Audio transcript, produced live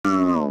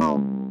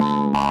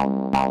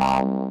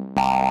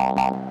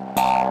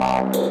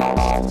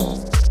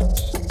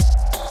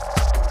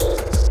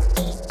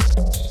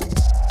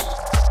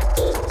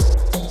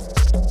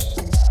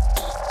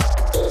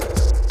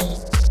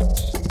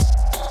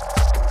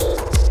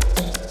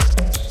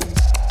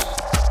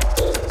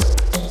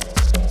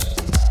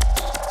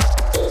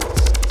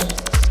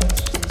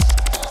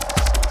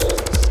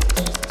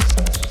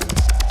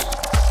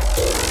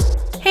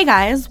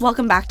guys,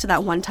 welcome back to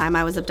That One Time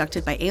I Was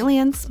Abducted by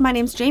Aliens. My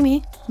name's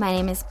Jamie. My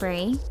name is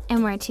Bree,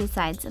 and we're two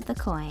sides of the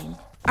coin.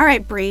 All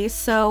right, Bree,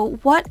 so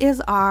what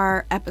is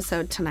our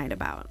episode tonight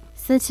about?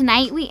 So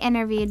tonight we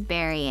interviewed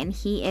Barry, and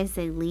he is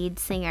the lead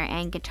singer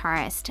and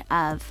guitarist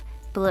of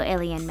Blue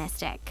Alien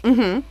Mystic.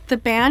 The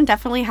band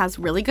definitely has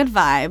really good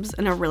vibes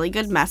and a really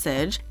good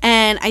message.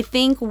 And I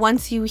think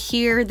once you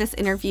hear this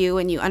interview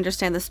and you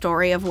understand the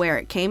story of where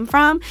it came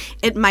from,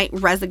 it might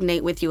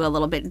resonate with you a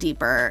little bit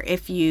deeper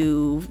if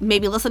you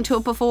maybe listened to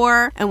it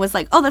before and was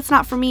like, oh, that's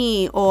not for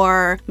me.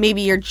 Or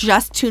maybe you're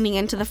just tuning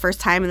into the first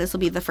time and this will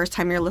be the first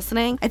time you're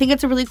listening. I think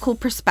it's a really cool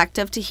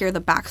perspective to hear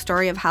the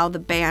backstory of how the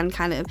band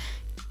kind of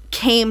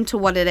came to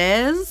what it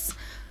is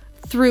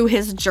through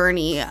his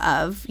journey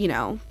of, you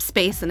know,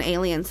 space and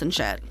aliens and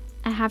shit.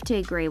 I have to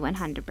agree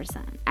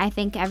 100%. I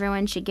think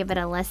everyone should give it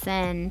a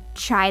listen.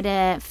 Try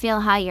to feel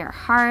how your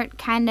heart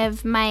kind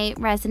of might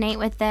resonate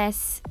with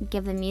this.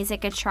 Give the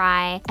music a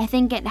try. I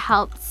think it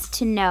helps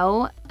to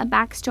know a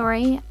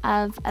backstory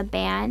of a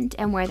band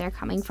and where they're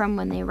coming from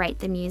when they write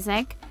the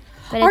music.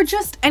 Or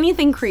just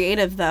anything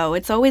creative, though.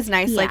 It's always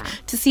nice, like,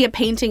 to see a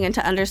painting and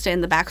to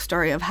understand the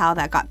backstory of how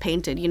that got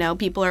painted. You know,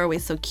 people are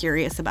always so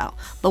curious about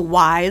the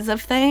whys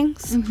of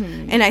things.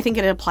 And I think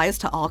it applies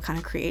to all kind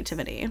of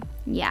creativity.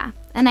 Yeah.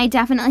 And I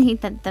definitely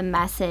think that the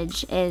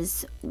message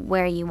is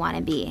where you want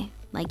to be.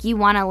 Like, you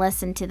want to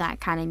listen to that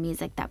kind of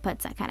music that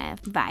puts that kind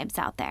of vibes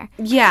out there.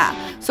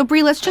 Yeah. So,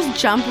 Bree, let's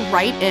just jump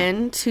right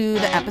into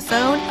the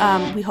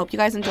episode. We hope you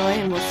guys enjoy,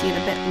 and we'll see you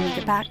in a bit when we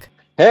get back.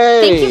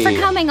 Hey! Thank you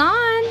for coming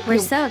on. We're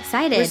so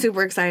excited. We're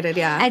super excited,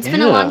 yeah. It's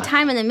been a long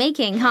time in the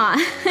making, huh?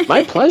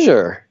 My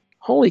pleasure.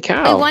 Holy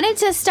cow. I wanted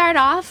to start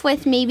off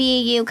with maybe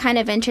you kind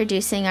of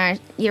introducing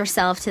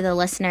yourself to the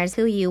listeners,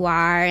 who you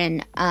are,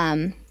 and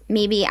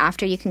maybe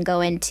after you can go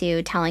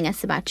into telling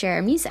us about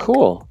your music.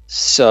 Cool.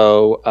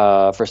 So,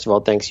 first of all,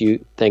 thank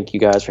you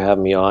guys for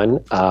having me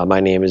on. My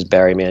name is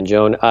Barry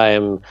Mangione. I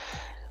am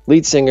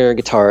lead singer,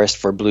 guitarist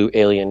for Blue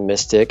Alien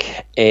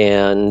Mystic,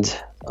 and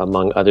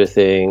among other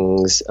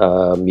things,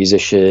 a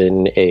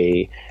musician,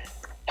 a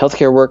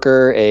healthcare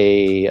worker,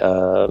 a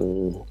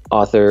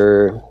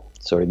author,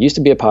 sort of used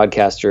to be a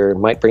podcaster,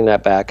 might bring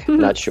that back,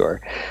 not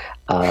sure.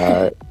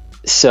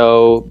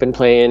 So been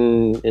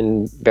playing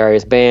in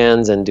various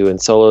bands and doing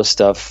solo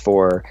stuff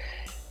for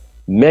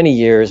many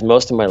years,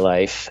 most of my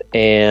life.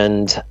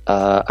 And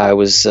I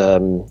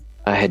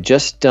had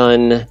just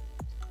done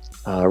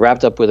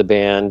wrapped up with a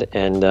band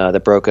and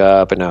that broke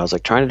up, and I was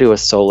like trying to do a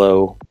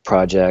solo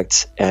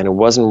project and it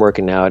wasn't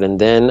working out. And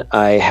then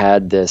I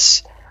had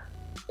this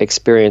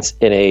experience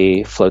in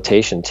a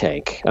flotation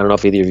tank. I don't know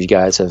if either of you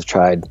guys have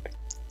tried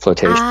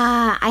flotation.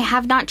 I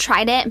have not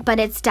tried it, but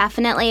it's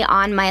definitely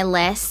on my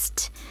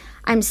list.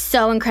 I'm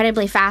so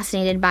incredibly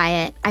fascinated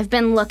by it. I've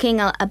been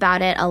looking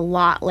about it a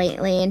lot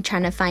lately and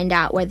trying to find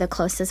out where the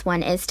closest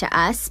one is to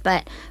us.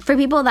 But for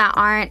people that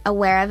aren't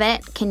aware of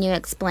it, can you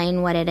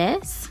explain what it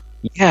is?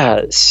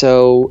 Yeah,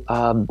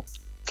 so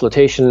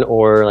flotation,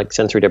 or like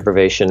sensory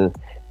deprivation,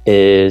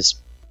 is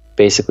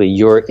basically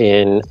you're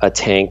in a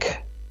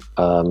tank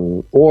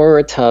or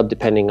a tub,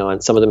 depending on,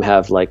 some of them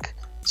have like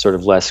sort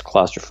of less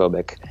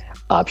claustrophobic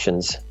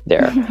options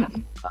there.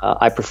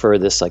 I prefer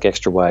this like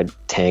extra wide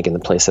tank in the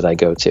place that I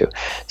go to.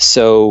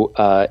 So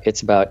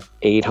it's about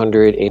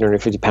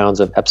 850 pounds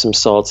of Epsom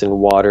salts in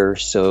water.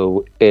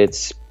 So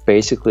it's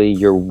basically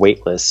you're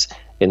weightless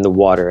in the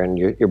water, and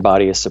your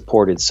body is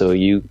supported, so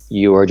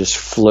you are just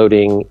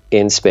floating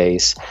in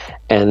space.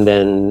 And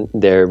then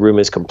their room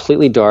is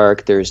completely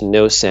dark, there's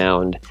no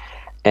sound.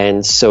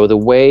 And so the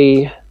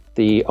way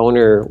the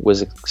owner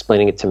was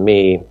explaining it to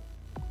me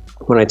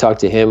when I talked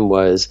to him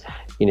was,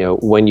 you know,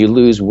 when you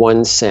lose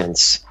one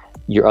sense,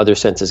 your other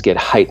senses get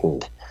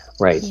heightened,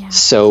 right? Yeah.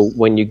 So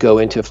when you go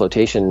into a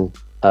flotation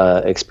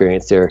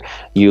experience there,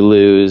 you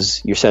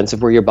lose your sense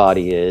of where your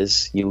body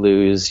is, you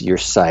lose your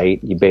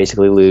sight, you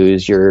basically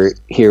lose your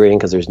hearing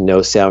because there's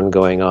no sound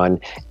going on,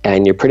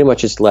 and you're pretty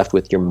much just left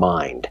with your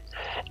mind.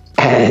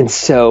 And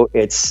so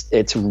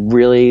it's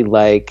really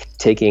like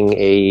taking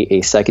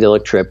a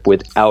psychedelic trip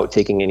without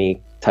taking any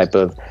type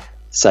of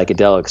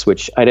psychedelics,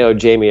 which I know,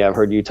 Jamie, I've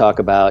heard you talk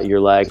about. You're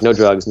like, no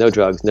drugs, no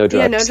drugs, no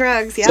drugs. Yeah, no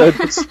drugs, yeah. So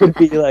this would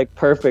be like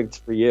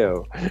perfect for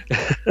you.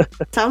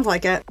 Sounds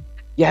like it.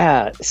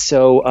 Yeah,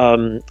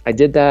 so I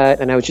did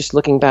that, and I was just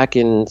looking back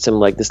in some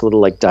like this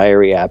little like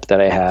diary app that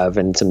I have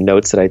and some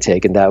notes that I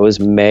take, and that was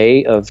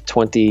May of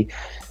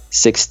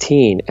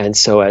 2016. And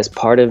so as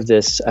part of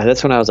this,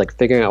 that's when I was like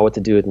figuring out what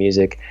to do with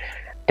music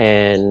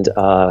and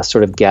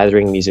sort of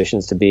gathering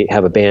musicians to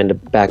have a band to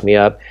back me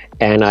up.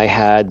 And I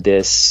had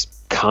this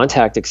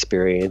contact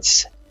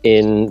experience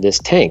in this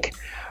tank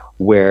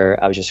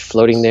where I was just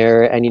floating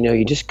there, and you know,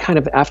 you just kind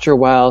of, after a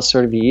while,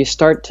 sort of you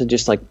start to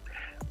just like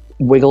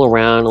wiggle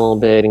around a little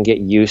bit and get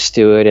used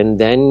to it, and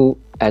then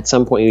at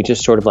some point you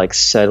just sort of like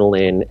settle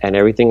in and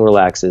everything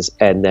relaxes,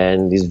 and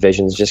then these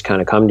visions just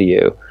kind of come to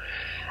you.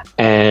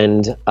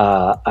 And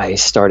I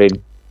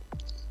started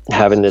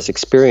having this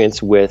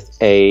experience with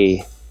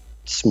a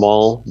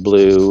small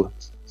blue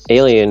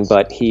alien,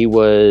 but he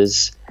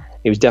was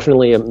He was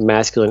definitely a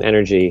masculine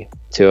energy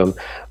to him,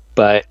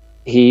 but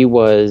he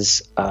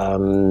was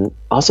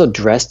also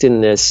dressed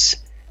in this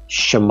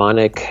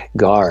shamanic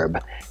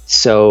garb.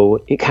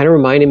 So it kind of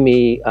reminded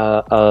me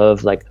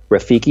of like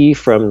Rafiki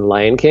from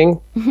Lion King.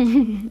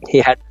 He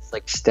had this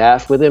like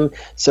staff with him.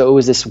 So it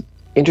was this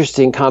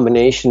interesting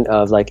combination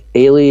of like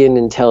alien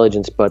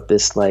intelligence, but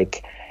this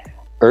like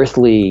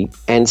earthly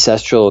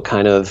ancestral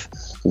kind of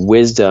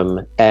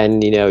wisdom.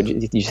 And, you know,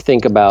 you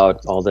think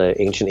about all the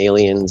ancient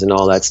aliens and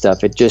all that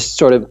stuff, it just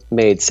sort of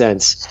made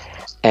sense.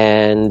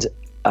 And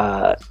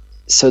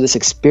so this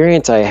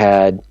experience I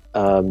had,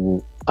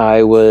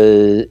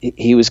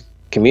 he was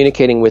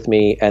communicating with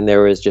me, and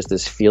there was just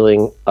this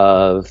feeling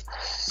of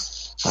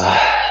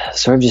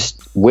sort of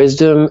just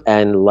wisdom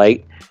and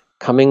light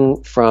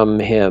coming from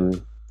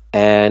him.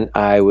 And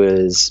I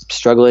was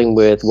struggling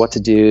with what to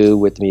do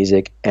with the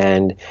music,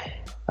 and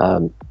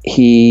some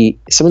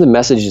of the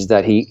messages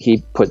that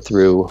he put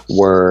through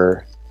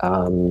were,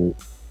 you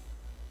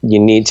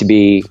need to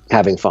be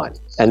having fun.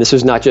 And this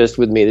was not just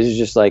with me, this is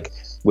just like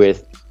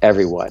with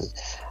everyone.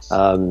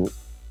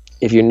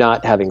 If you're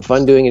not having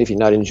fun doing it, if you're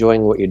not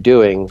enjoying what you're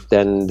doing,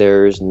 then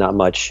there's not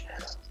much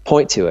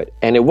point to it.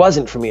 And it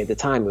wasn't for me at the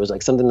time. It was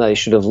like something that I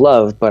should have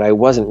loved, but I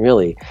wasn't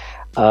really,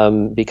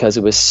 because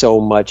it was so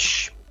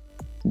much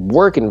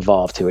work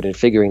involved to it and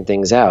figuring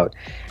things out.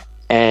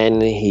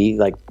 And he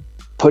like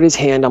put his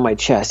hand on my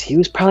chest. He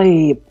was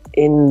probably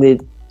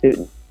it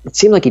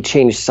seemed like he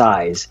changed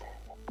size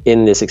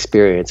in this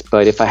experience,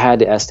 but if I had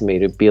to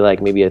estimate, it'd be like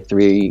maybe a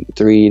 3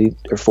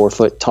 or 4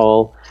 foot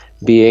tall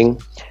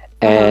being.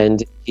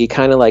 And he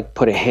kind of like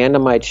put a hand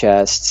on my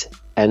chest,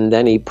 and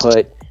then he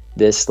put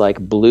this like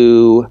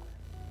blue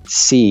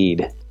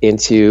seed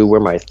into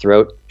where my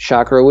throat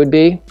chakra would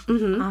be.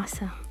 Mm-hmm.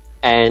 Awesome.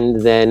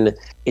 And then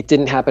it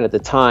didn't happen at the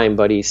time,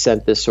 but he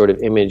sent this sort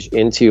of image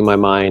into my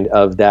mind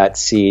of that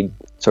seed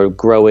sort of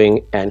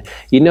growing. And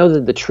you know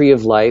that the tree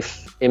of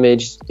life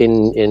image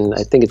in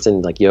I think it's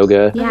in like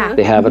yoga. Yeah.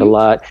 They have it a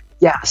lot.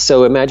 Yeah.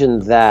 So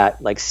imagine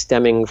that like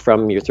stemming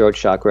from your throat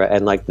chakra,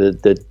 and like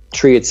the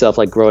tree itself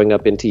like growing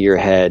up into your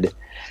head,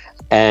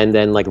 and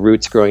then like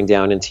roots growing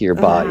down into your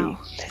body. Wow.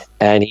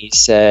 And he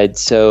said,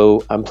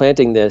 so I'm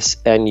planting this,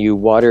 and you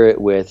water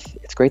it with,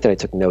 it's great that I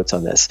took notes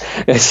on this.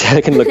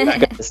 I can look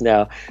back at this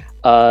now.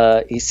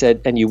 He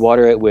said, and you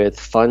water it with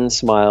fun,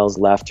 smiles,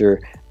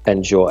 laughter,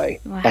 and joy.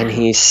 Wow. And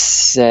he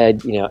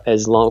said, you know,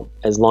 as long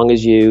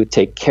as you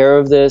take care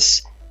of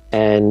this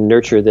and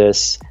nurture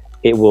this,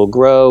 it will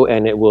grow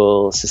and it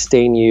will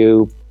sustain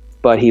you.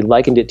 But he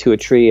likened it to a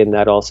tree, and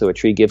that also a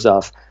tree gives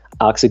off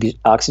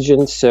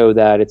oxygen, so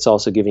that it's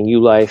also giving you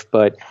life.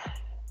 But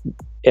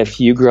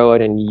if you grow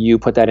it and you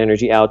put that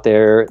energy out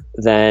there,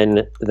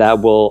 then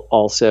that will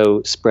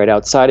also spread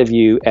outside of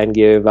you and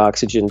give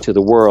oxygen to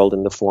the world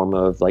in the form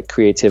of like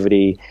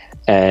creativity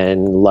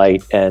and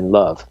light and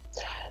love.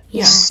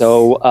 Yes.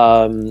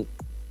 So,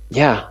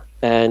 yeah.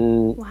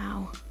 And,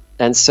 wow.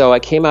 And so I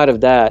came out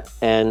of that,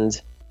 and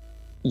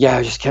yeah,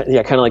 I just kind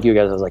of like you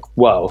guys, I was like,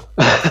 whoa.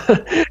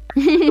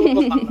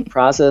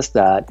 Process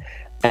that.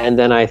 And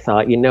then I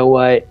thought, you know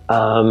what,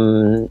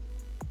 the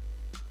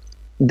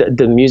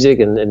music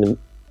and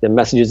the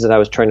messages that I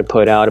was trying to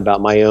put out about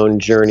my own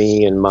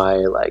journey and my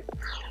like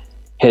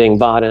hitting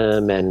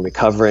bottom and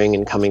recovering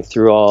and coming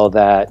through all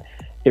that,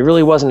 it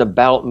really wasn't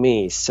about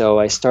me. So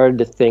I started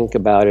to think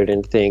about it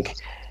and think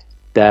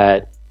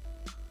that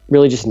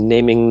really just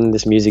naming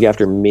this music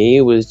after me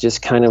was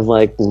just kind of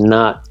like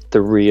not the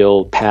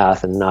real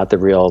path and not the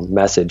real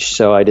message.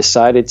 So I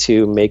decided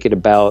to make it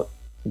about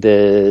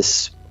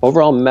this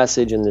overall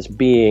message and this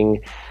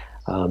being,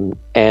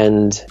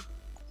 and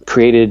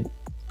created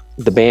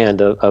the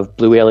band of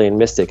Blue Alien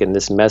Mystic, and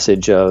this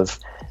message of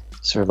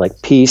sort of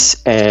like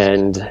peace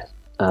and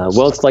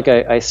well, it's like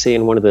I say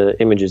in one of the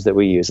images that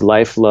we use,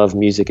 life, love,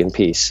 music, and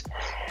peace.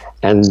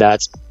 And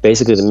that's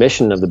basically the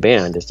mission of the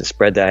band, is to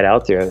spread that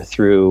out there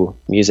through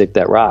music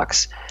that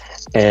rocks.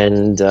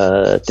 And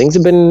things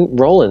have been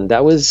rolling.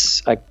 That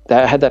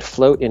had that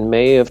float in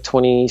May of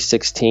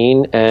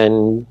 2016,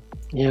 and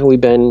you know,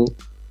 we've been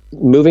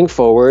moving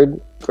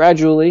forward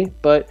gradually,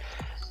 but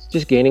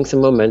just gaining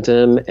some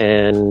momentum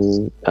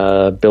and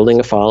building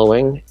a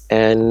following,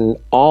 and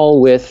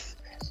all with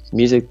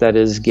music that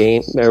is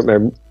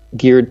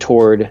geared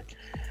toward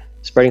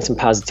spreading some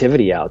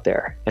positivity out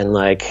there and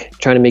like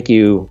trying to make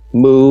you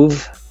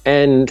move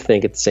and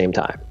think at the same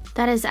time.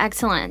 That is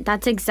excellent.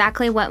 That's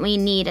exactly what we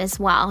need as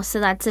well. So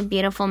that's a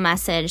beautiful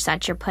message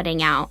that you're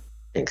putting out.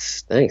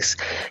 Thanks.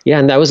 Yeah,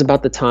 and that was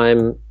about the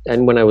time,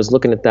 and when I was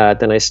looking at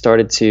that, then I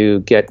started to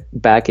get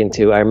back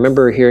into, I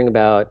remember hearing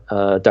about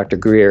Dr.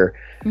 Greer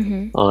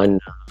on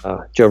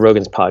Joe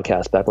Rogan's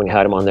podcast back when he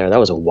had him on there. That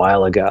was a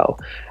while ago.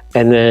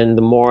 And then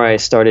the more I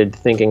started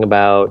thinking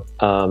about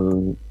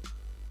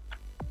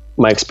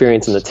my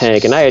experience in the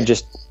tank, and I had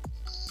just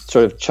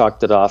sort of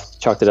chalked it up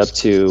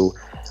to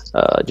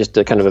just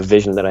a kind of a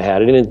vision that I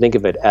had. I didn't think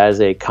of it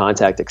as a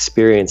contact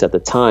experience at the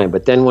time.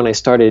 But then when I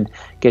started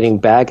getting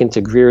back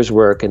into Greer's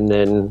work and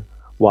then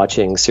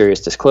watching Serious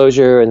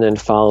Disclosure and then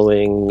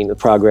following the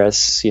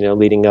progress,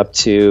 leading up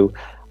to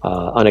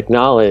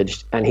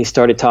Unacknowledged. And he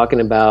started talking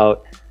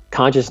about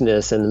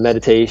consciousness and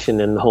meditation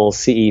and the whole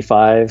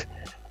CE5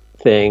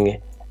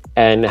 thing,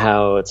 and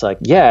how it's like,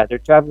 yeah, they're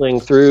traveling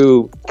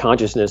through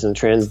consciousness and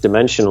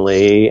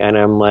transdimensionally. And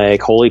I'm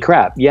like, holy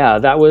crap. Yeah,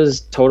 that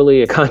was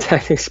totally a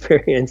contact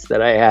experience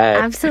that I had.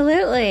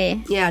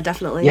 Absolutely. Yeah,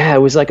 definitely. Yeah, it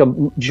was like a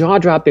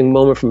jaw-dropping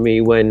moment for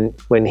me when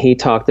he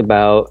talked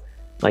about,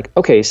 like,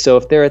 okay, so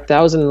if they're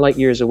 1,000 light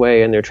years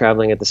away and they're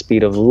traveling at the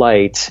speed of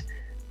light,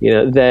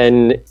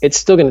 then it's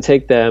still going to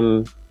take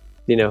them,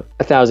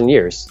 1,000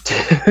 years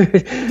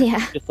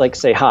to just like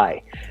say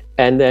hi.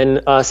 And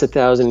then us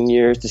 1,000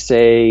 years to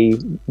say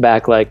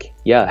back, like,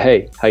 yeah,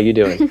 hey, how you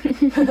doing?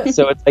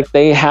 So it's like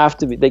they have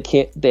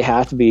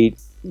to be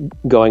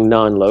going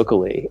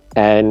non-locally.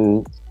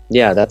 And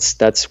yeah,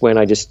 that's when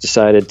I just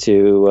decided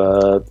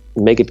to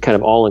make it kind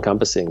of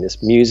all-encompassing,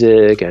 this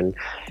music and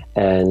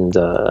I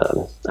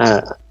don't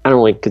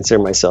really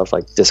consider myself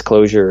like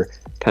disclosure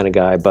kind of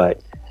guy,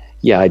 but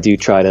yeah, I do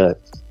try to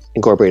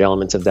incorporate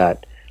elements of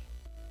that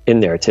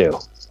in there too.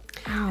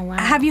 Oh, wow.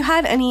 Have you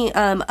had any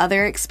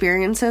other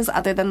experiences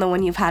other than the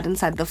one you've had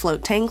inside the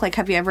float tank? Like,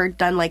 have you ever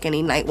done like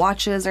any night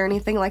watches or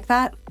anything like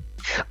that?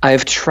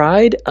 I've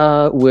tried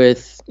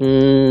with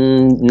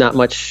not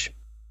much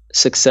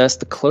success.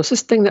 The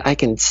closest thing that I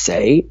can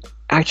say,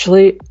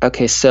 actually,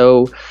 okay,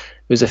 so it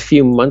was a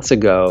few months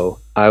ago.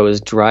 I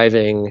was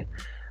driving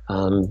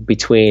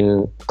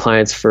between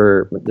clients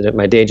for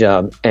my day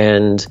job,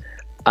 and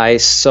I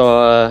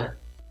saw,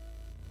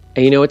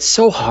 it's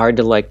so hard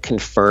to like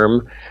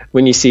confirm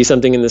when you see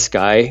something in the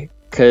sky,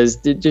 because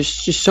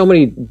there's just so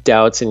many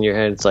doubts in your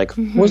head. It's like,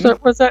 was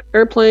that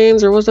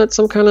airplanes, or was that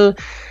some kind of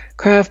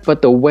craft?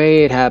 But the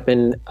way it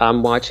happened,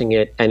 I'm watching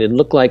it, and it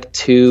looked like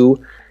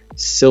two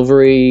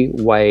silvery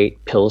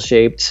white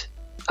pill-shaped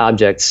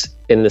objects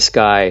in the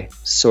sky,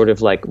 sort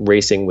of like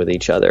racing with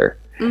each other.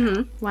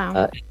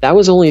 Wow. That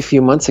was only a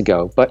few months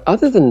ago. But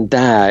other than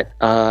that,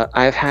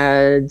 I've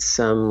had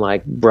some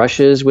like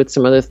brushes with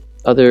some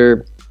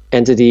other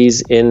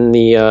entities in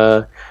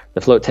the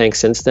float tank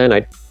since then.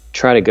 I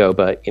try to go,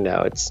 but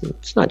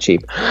it's not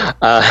cheap.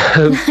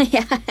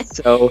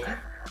 So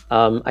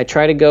I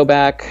try to go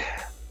back,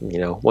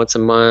 once a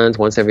month,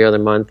 once every other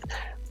month,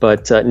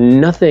 but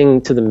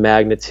nothing to the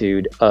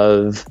magnitude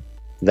of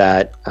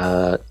that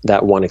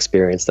one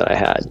experience that I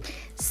had.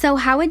 So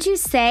how would you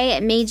say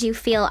it made you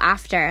feel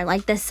after?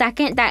 Like the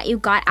second that you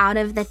got out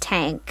of the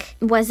tank,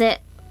 was it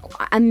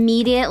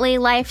immediately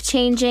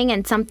life-changing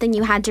and something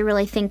you had to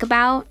really think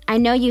about? I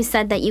know you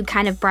said that you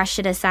kind of brushed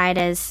it aside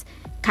as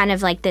kind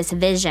of like this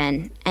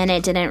vision, and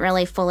it didn't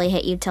really fully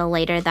hit you till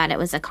later that it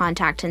was a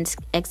contact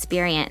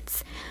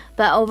experience.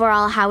 But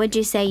overall, how would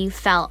you say you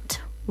felt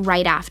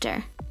right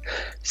after?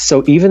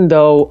 So even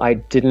though I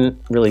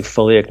didn't really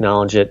fully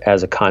acknowledge it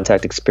as a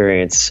contact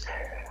experience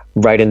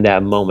right in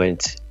that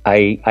moment,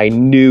 I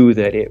knew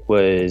that it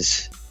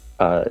was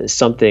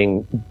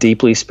something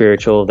deeply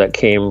spiritual that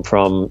came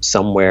from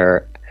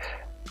somewhere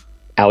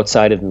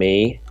outside of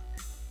me.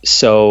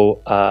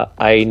 So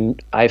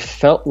I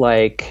felt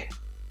like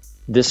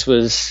this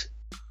was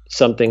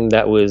something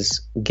that was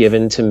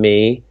given to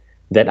me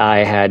that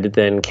I had to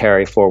then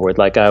carry forward.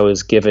 Like I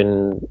was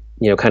given,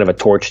 kind of a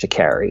torch to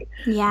carry,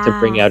 to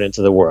bring out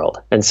into the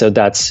world. And so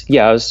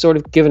I was sort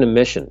of given a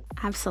mission.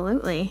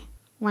 Absolutely.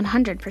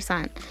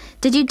 100%.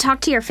 Did you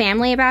talk to your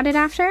family about it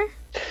after?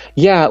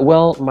 Yeah,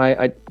 well,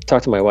 I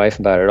talked to my wife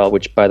about it all,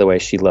 which, by the way,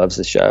 she loves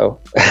the show.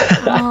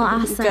 Oh,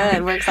 awesome.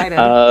 Good, we're excited.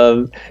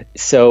 I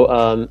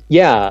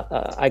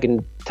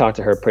can talk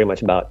to her pretty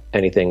much about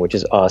anything, which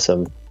is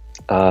awesome.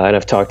 And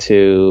I've talked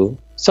to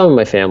some of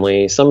my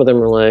family. Some of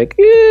them are like,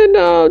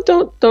 no,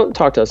 don't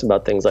talk to us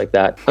about things like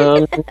that.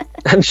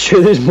 I'm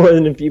sure there's more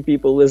than a few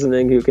people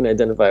listening who can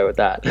identify with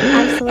that.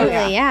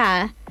 Absolutely,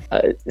 yeah.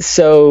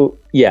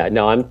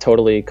 I'm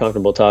totally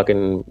comfortable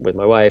talking with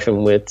my wife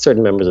and with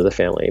certain members of the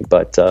family.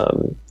 But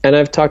and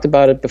I've talked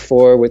about it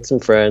before with some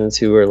friends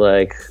who are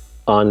like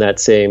on that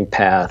same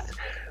path.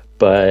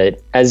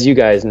 But as you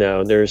guys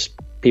know, there's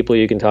people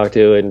you can talk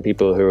to and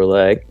people who are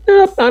like,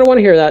 nope, I don't want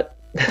to hear that.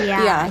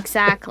 Yeah,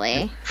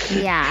 exactly.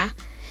 Yeah.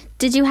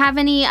 Did you have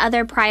any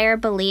other prior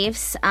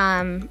beliefs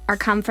or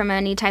come from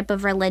any type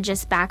of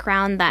religious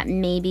background that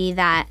maybe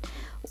that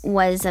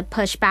was a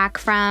pushback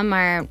from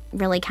or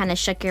really kind of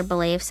shook your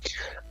beliefs?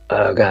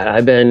 Oh God,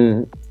 I've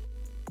been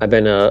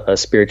a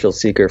spiritual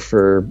seeker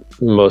for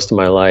most of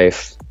my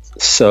life.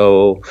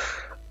 So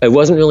it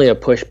wasn't really a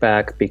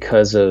pushback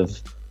because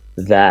of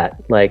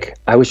that. Like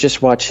I was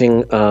just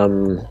watching,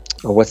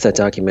 what's that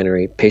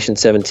documentary? Patient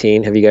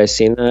 17. Have you guys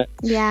seen that?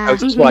 Yeah. I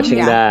was just watching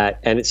that.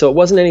 And so it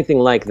wasn't anything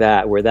like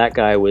that where that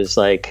guy was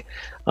like,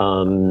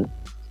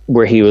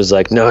 where he was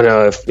like,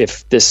 no,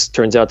 if this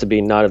turns out to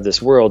be not of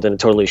this world, then it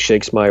totally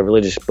shakes my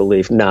religious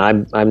belief.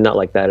 No, I'm not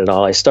like that at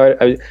all. I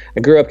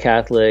grew up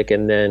Catholic,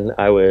 and then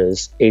I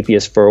was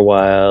atheist for a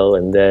while,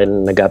 and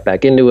then I got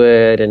back into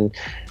it, and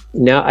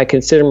now I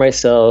consider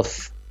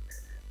myself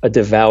a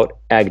devout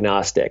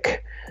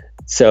agnostic.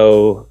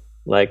 So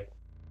like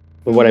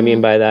What I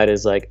mean by that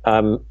is like,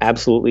 I'm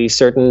absolutely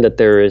certain that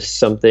there is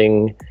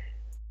something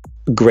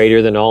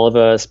greater than all of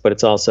us, but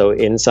it's also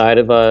inside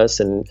of us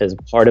and as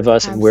part of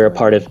us, and we're a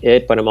part of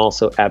it. But I'm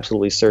also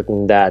absolutely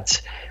certain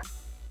that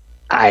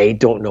I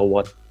don't know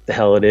what the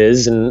hell it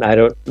is, and I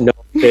don't know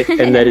it,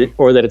 and that it,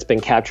 or that it's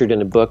been captured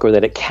in a book, or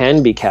that it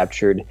can be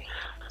captured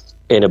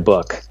in a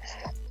book.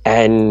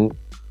 And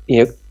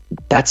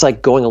that's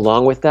like going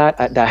along with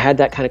that. I had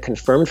that kind of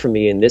confirmed for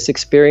me in this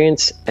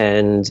experience,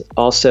 and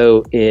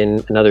also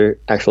in another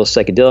actual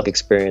psychedelic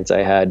experience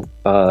I had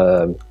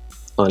on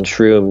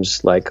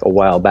shrooms like a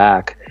while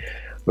back,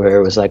 where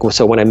it was like, well,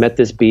 so when I met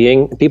this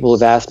being, people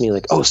have asked me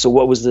like, oh, so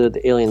what was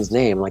the alien's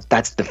name? Like,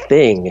 that's the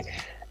thing.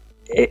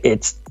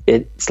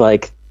 It's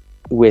like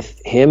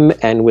with him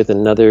and with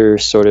another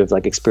sort of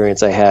like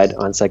experience I had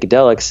on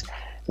psychedelics,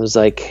 it was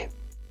like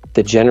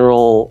the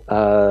general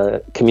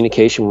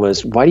communication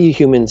was, why do you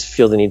humans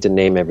feel the need to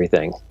name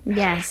everything?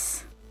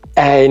 Yes.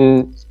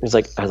 And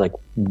I was like,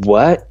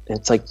 what? And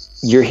it's like,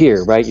 you're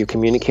here, right? You're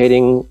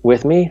communicating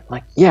with me? I'm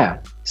like, yeah.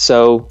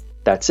 So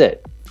that's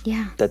it.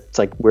 Yeah. That's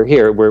like, we're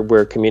here.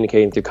 We're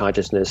communicating through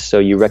consciousness. So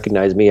you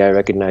recognize me, I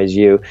recognize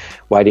you.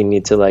 Why do you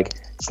need to like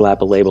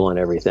slap a label on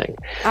everything?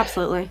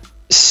 Absolutely.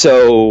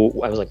 So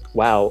I was like,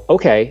 wow,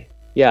 okay.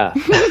 Yeah.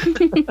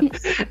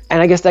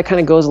 And I guess that kind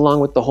of goes along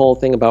with the whole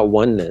thing about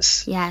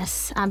oneness.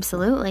 Yes,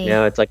 absolutely.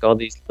 It's like all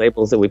these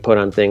labels that we put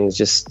on things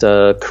just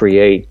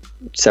create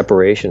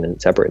separation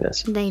and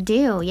separateness. They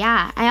do,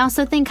 yeah. I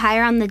also think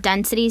higher on the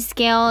density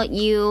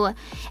scale,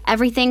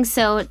 everything's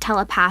so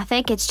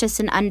telepathic, it's just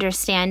an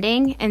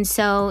understanding. And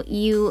so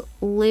you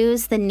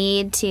lose the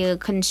need to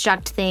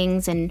construct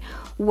things and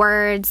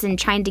words and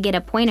trying to get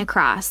a point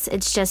across.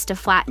 It's just a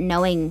flat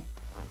knowing.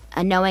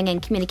 A knowing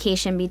and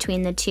communication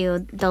between the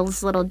two.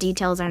 Those little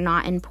details are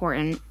not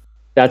important.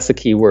 That's the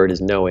key word,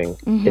 is knowing.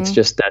 Mm-hmm. It's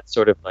just that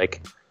sort of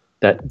like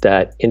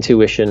that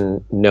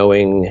intuition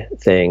knowing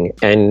thing.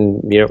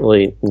 And you don't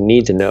really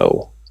need to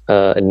know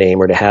a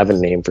name or to have a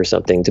name for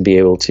something to be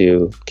able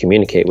to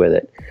communicate with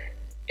it.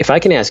 If I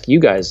can ask you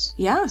guys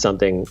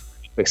something.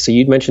 So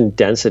you'd mentioned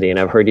density, and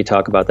I've heard you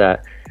talk about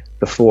that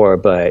before,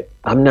 but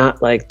I'm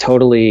not like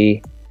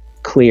totally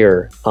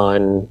clear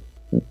on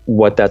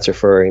what that's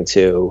referring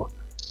to.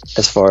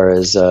 As far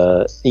as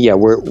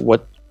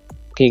what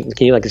can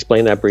you like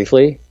explain that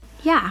briefly?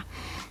 Yeah.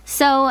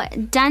 So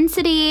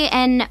density,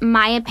 in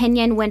my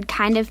opinion, would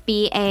kind of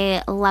be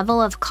a level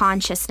of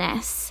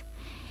consciousness.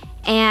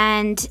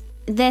 And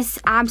this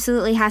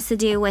absolutely has to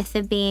do with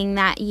the being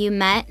that you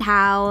met,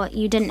 how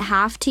you didn't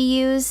have to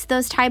use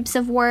those types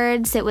of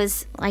words. It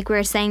was, like we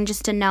were saying,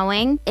 just a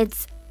knowing.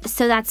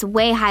 So that's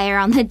way higher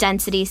on the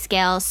density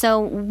scale.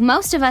 So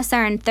most of us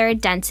are in third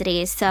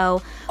density.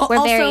 So we're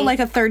also like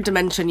a third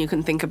dimension. You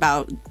can think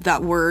about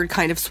that word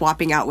kind of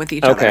swapping out with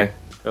each other.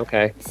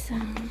 Okay.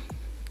 So,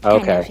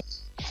 okay.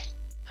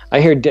 I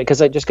hear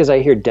because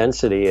I hear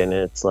density, and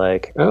it's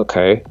like,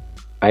 okay.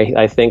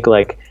 I think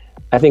like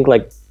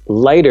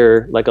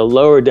lighter, like a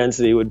lower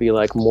density would be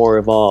like more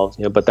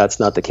evolved, but that's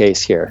not the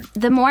case here.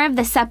 The more of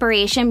the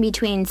separation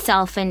between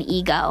self and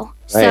ego.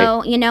 Right.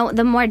 So,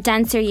 the more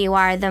denser you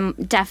are, the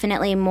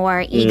definitely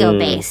more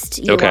ego-based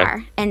you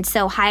are. And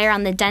so higher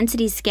on the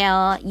density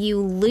scale, you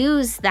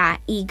lose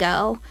that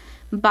ego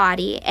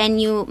body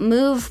and you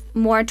move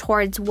more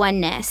towards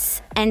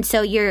oneness. And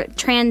so you're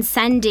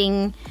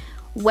transcending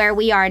where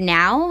we are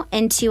now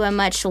into a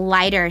much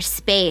lighter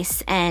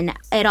space, and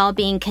it all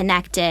being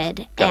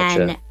connected.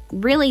 Gotcha. And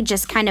really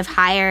just kind of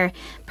higher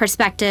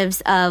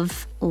perspectives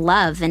of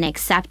love and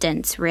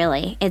acceptance,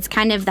 really. It's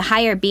kind of the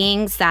higher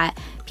beings that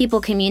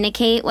people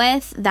communicate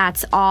with.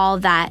 That's all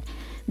that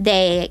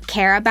they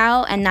care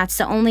about, and that's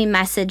the only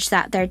message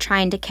that they're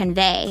trying to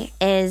convey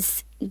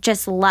is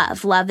just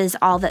love. Love is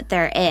all that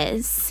there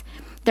is.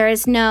 There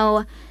is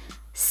no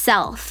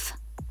self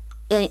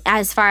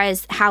as far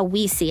as how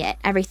we see it.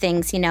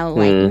 Everything's,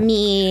 like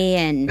me,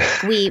 and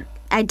we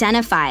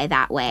identify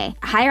that way.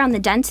 Higher on the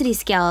density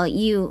scale,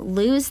 you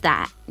lose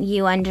that.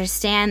 You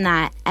understand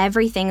that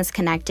everything is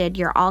connected,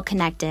 you're all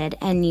connected,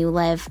 and you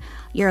live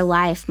your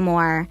life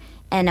more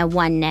in a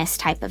oneness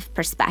type of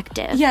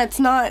perspective. Yeah, it's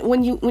not,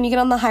 when you get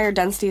on the higher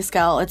density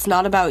scale, it's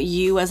not about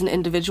you as an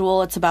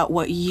individual, it's about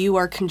what you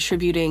are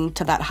contributing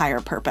to that higher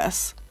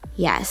purpose.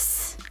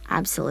 Yes,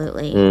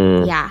 absolutely.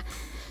 Mm. Yeah.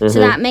 Mm-hmm. So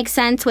that makes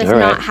sense with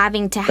not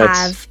having to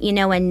have,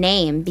 a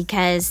name,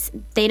 because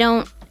they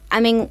don't,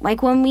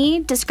 like when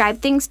we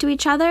describe things to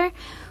each other,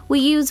 we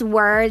use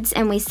words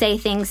and we say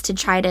things to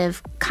try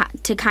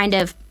to kind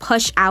of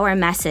push our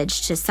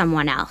message to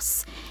someone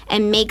else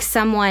and make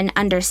someone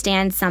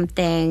understand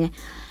something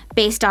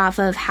based off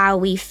of how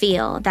we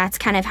feel. That's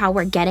kind of how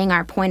we're getting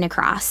our point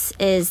across,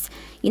 is,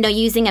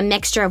 using a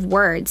mixture of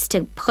words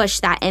to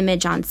push that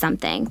image on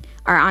something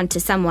or onto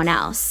someone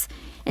else.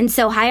 And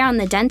so higher on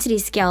the density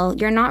scale,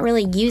 you're not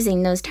really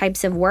using those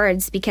types of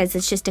words because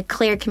it's just a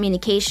clear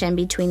communication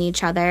between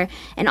each other.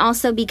 And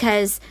also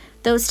because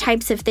those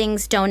types of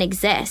things don't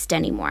exist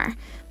anymore.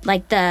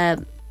 Like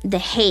the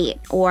hate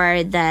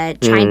or the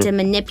trying to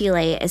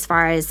manipulate as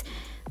far as,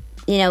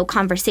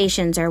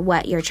 conversations or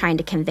what you're trying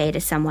to convey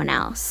to someone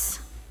else.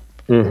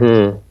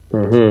 So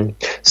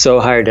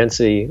higher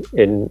density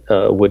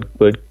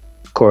would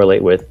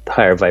correlate with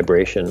higher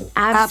vibration.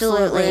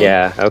 Absolutely.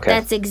 Yeah. Okay.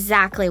 That's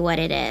exactly what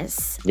it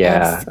is.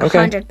 Yeah. It's Okay.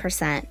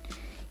 100%.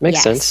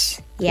 Makes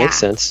sense. Yeah. Makes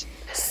sense.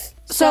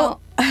 So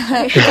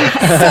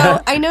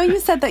I know you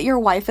said that your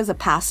wife is a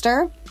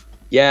pastor.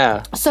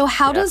 Yeah. So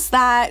how does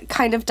that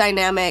kind of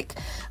dynamic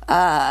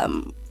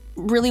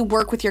really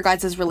work with your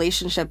guys'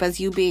 relationship as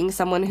you being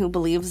someone who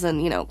believes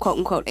in, quote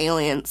unquote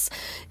aliens?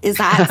 Is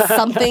that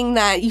something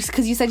that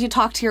because you said you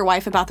talked to your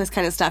wife about this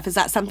kind of stuff, is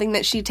that something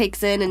that she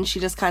takes in and she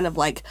just kind of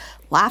like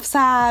laughs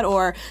at,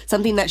 or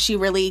something that she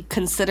really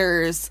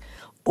considers,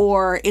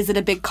 or is it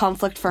a big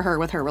conflict for her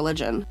with her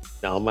religion?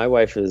 No, my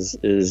wife is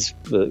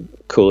the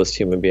coolest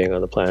human being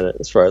on the planet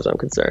as far as I'm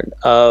concerned.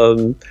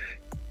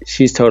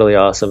 She's totally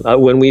awesome.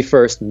 When we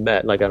first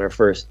met, like on our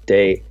first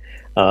date,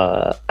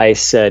 I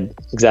said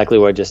exactly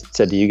what I just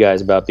said to you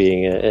guys about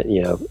being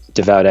a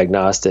devout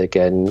agnostic,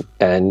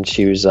 and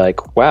she was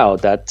like, "Wow,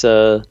 that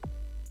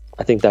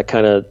I think that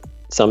kind of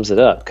sums it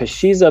up," because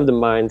she's of the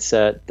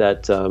mindset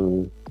that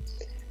the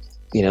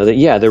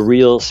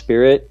real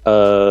spirit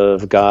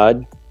of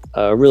God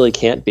really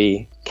can't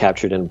be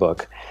captured in a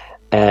book,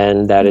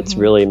 and that it's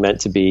really meant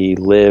to be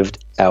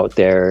lived out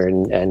there,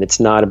 and it's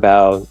not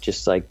about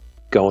just like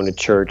going to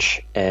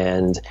church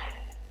and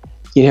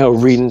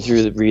reading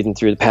through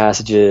the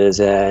passages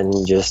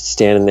and just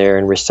standing there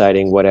and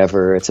reciting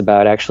whatever. It's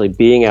about actually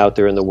being out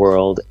there in the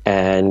world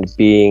and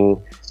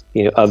being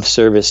of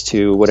service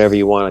to whatever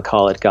you want to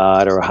call it,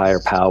 God or a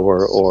higher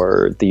power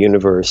or the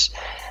universe,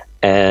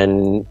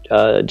 and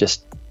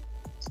just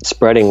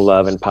spreading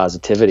love and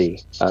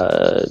positivity.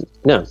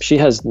 No, she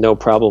has no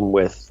problem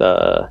with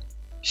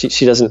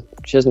she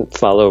doesn't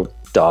follow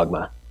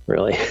dogma,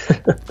 really.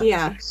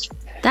 Yeah.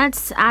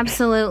 That's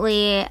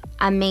absolutely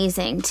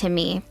amazing to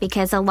me,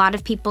 because a lot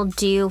of people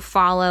do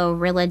follow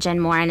religion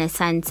more in a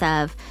sense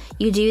of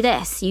you do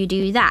this, you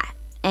do that,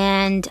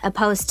 and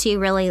opposed to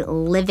really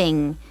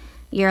living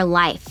your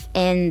life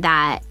in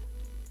that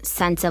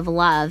sense of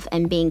love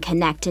and being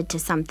connected to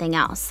something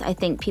else. I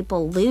think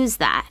people lose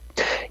that.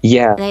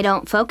 Yeah. They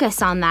don't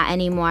focus on that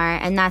anymore,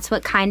 and that's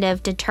what kind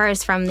of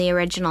deters from the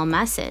original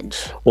message.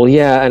 Well,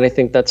 yeah, and I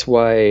think that's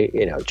why,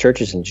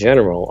 churches in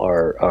general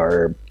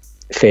are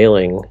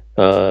failing,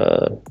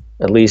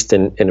 at least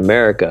in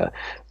America.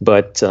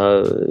 But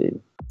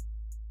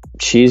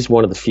she's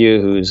one of the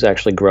few who's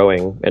actually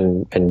growing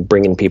and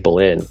bringing people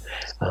in,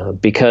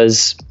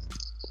 because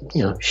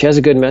she has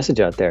a good message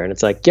out there. And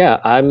it's like, yeah,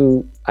 I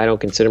don't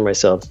consider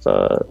myself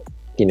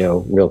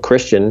real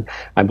Christian.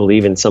 I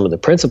believe in some of the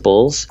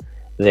principles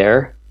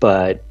there,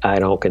 but I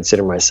don't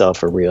consider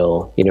myself a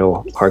real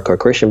hardcore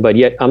Christian. But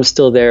yet I'm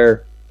still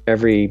there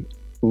every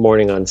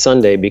morning on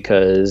Sunday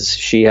because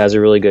she has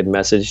a really good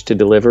message to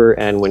deliver,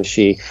 and when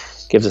she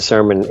gives a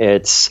sermon,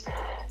 it's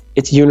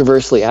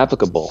universally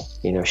applicable.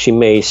 She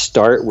may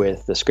start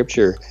with the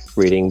scripture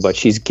reading, but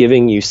she's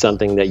giving you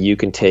something that you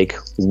can take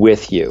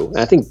with you. And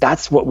I think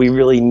that's what we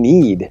really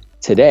need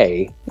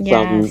today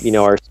from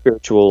our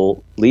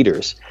spiritual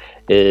leaders,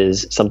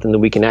 is something that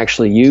we can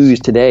actually use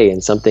today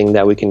and something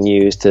that we can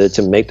use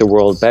to make the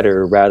world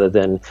better, rather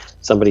than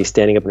somebody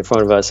standing up in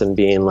front of us and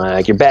being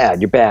like, you're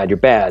bad, you're bad, you're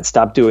bad,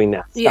 stop doing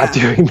that, stop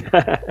doing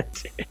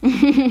that.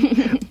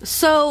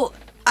 So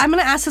I'm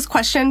going to ask this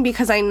question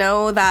because I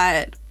know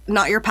that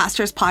Not Your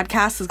Pastor's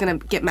podcast is going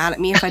to get mad at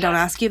me if I don't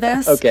ask you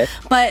this. Okay.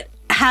 But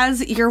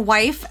has your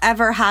wife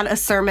ever had a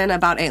sermon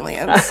about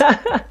aliens?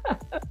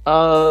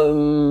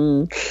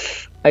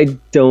 I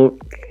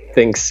don't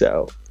think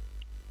so.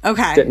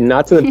 Okay.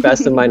 Not to the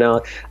best of my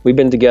knowledge. We've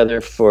been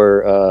together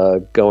for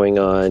going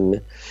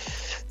on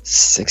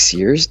 6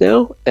 years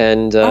now,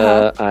 and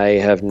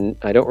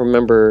I don't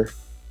remember.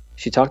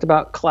 She talked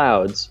about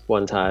clouds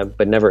one time,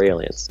 but never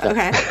aliens. No.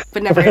 Okay,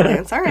 but never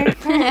aliens. All right.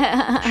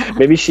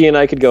 Maybe she and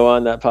I could go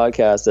on that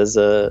podcast as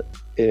a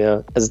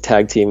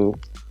tag team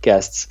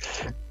guests.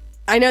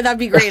 I know that'd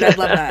be great. I'd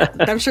love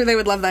that. I'm sure they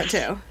would love that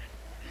too.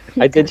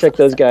 I did check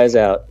those guys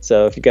out,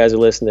 so if you guys are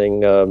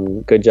listening,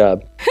 good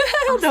job.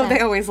 Awesome. No, they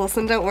always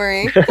listen. Don't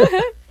worry.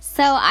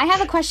 So I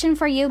have a question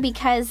for you,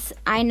 because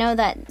I know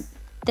that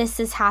this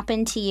has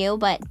happened to you,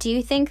 but do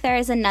you think there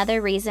is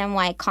another reason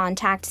why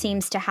contact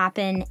seems to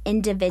happen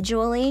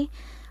individually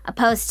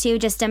opposed to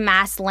just a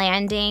mass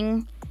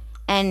landing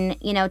and,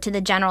 to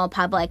the general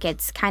public,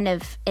 it's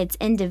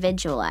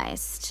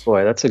individualized?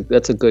 Boy,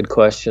 that's a good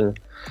question.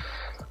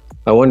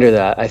 I wonder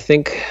that. I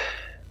think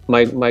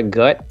my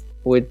gut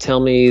would tell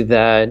me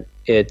that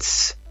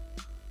it's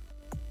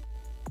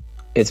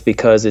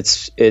because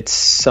it's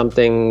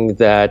something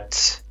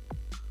that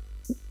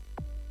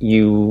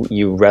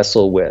you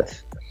wrestle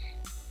with.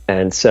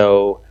 And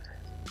so,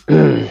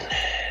 and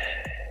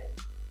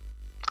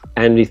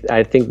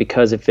I think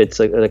because if it's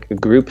like a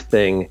group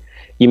thing,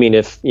 you mean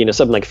if,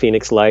 something like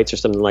Phoenix Lights or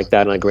something like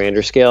that on a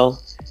grander scale?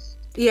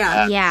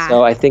 Yeah. Yeah.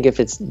 So I think if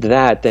it's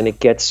that, then it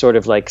gets sort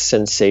of like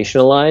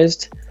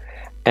sensationalized,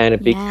 and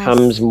it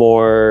becomes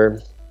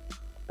more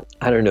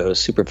I don't know,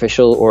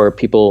 superficial, or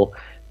people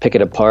pick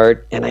it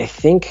apart. And I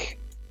think,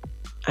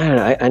 I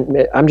don't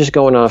know, I'm just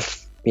going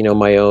off,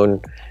 my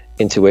own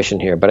intuition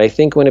here. But I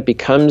think when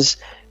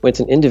it's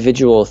an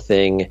individual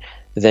thing,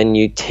 then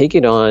you take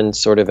it on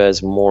sort of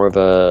as more of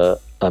a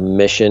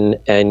mission,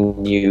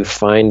 and you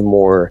find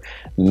more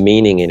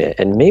meaning in it.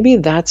 And maybe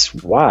that's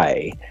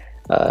why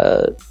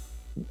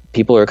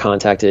people are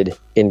contacted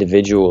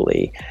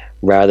individually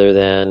rather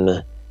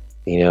than,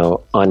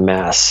 en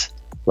masse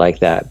like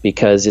that,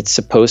 because it's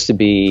supposed to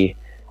be,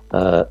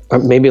 or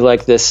maybe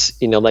like this,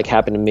 like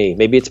happened to me.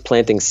 Maybe it's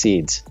planting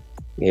seeds,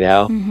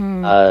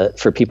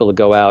 for people to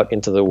go out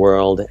into the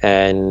world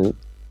and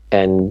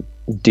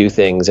do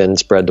things and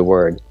spread the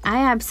word. I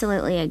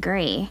absolutely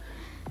agree.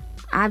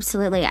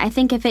 Absolutely. I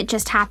think if it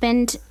just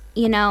happened,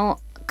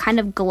 kind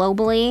of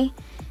globally,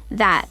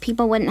 that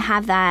people wouldn't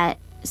have that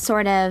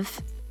sort of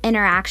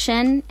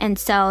interaction, and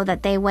so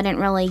that they wouldn't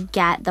really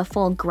get the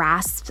full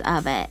grasp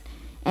of it.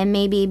 And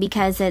maybe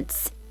because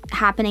it's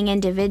happening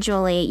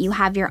individually, you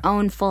have your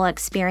own full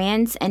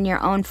experience and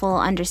your own full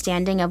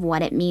understanding of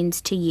what it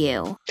means to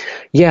you.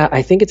 Yeah,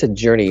 I think it's a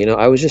journey.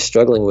 I was just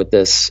struggling with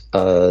this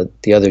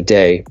the other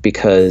day,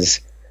 because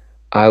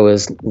I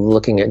was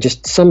looking at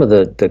just some of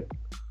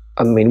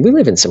we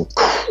live in some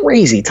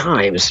crazy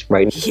times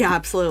right now. Yeah,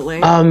 absolutely.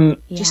 Yes.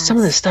 Just some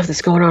of the stuff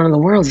that's going on in the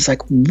world. It's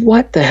like,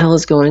 what the hell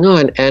is going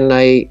on? And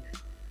I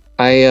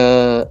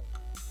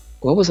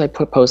what was I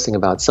posting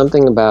about?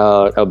 Something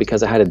about,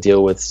 because I had to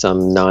deal with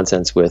some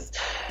nonsense with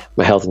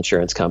my health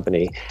insurance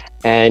company.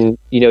 And,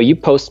 you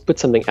put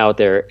something out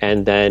there,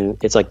 and then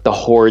it's like the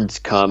hordes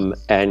come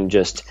and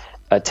just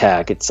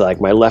attack. It's like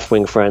my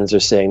left-wing friends are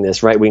saying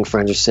this, right-wing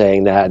friends are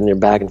saying that, and they're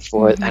back and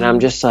forth. Mm-hmm. And I'm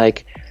just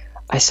like,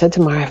 I said to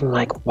my wife, I'm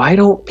like, why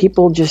don't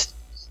people just,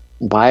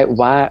 why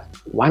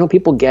don't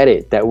people get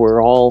it that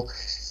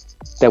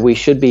that we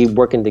should be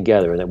working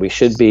together, and that we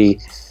should be,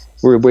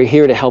 we're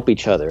here to help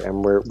each other,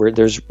 and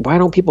why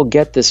don't people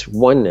get this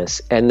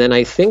oneness? And then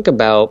I think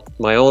about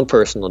my own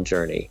personal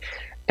journey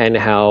and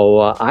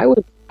how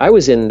I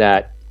was in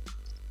that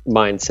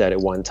mindset at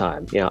one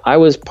time. I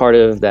was part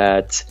of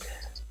that,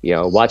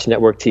 watch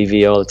network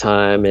TV all the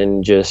time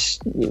and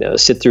just,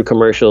 sit through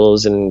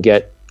commercials and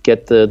get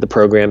the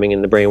programming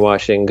and the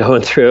brainwashing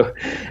going through.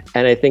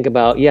 And I think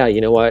about,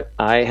 what?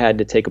 I had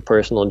to take a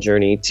personal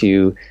journey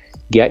to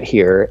get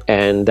here,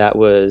 and that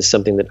was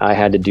something that I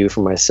had to do for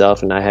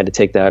myself, and I had to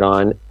take that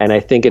on. And I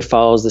think it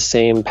follows the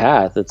same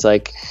path. It's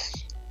like,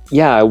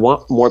 I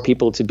want more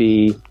people to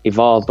be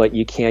evolved, but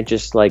you can't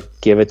just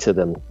give it to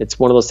them. It's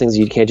one of those things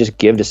you can't just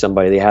give to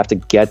somebody. They have to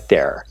get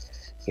there,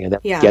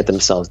 get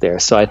themselves there.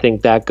 So I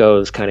think that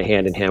goes kind of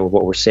hand in hand with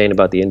what we're saying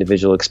about the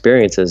individual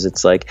experiences.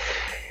 It's like,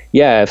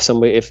 if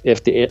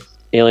the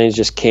aliens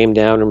just came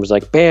down and was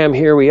like, bam,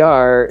 here we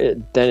are,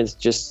 then it's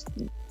just,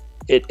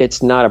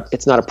 it's not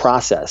a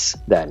process.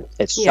 Then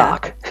it's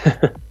shock.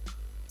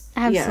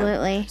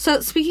 Absolutely. Yeah.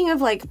 So speaking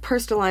of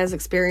personalized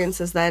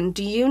experiences, then,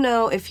 do you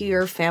know if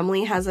your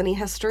family has any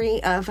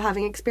history of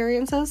having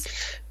experiences?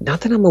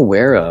 Not that I'm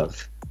aware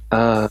of.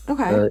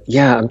 Okay.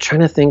 I'm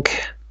trying to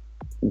think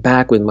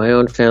back with my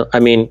own family. I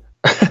mean,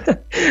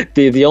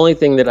 the only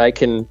thing that I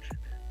can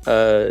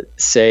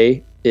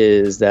say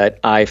is that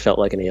I felt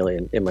like an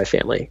alien in my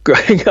family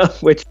growing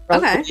up, which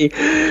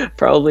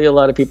probably a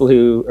lot of people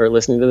who are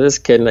listening to this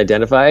can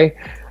identify.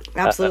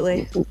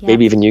 Absolutely.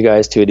 Maybe even you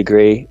guys to a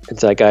degree.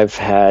 It's like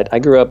I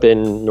grew up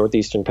in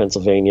northeastern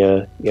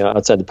Pennsylvania,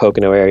 outside the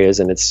Pocono areas,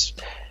 and it's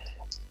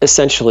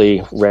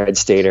essentially red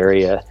state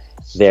area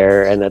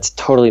there, and that's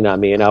totally not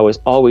me. And I was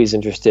always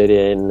interested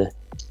in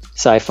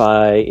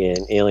sci-fi,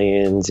 in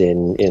aliens,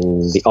 in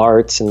the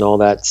arts and all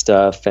that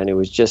stuff. And it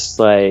was just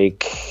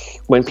like,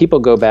 when people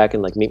go back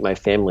and meet my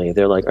family,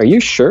 they're like, "Are you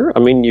sure? I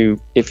mean,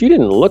 if you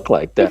didn't look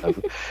like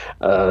them,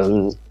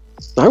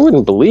 I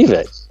wouldn't believe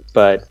it."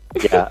 But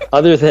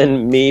other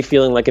than me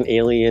feeling like an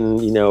alien,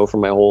 for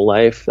my whole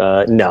life,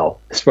 no,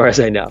 as far as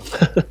I know.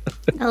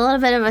 A little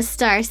bit of a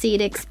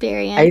starseed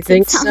experience. I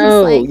think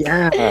so.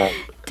 Yeah.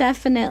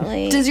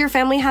 Definitely. Does your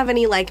family have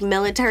any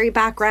military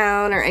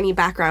background, or any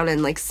background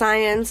in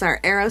science or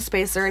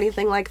aerospace or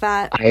anything like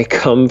that? I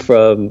come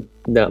from,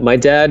 my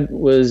dad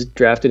was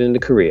drafted into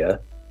Korea.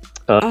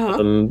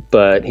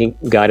 But he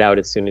got out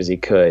as soon as he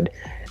could.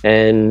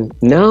 And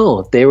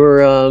no, they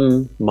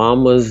were,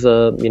 mom was,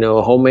 a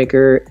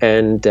homemaker,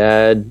 and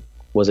dad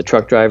was a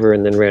truck driver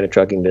and then ran a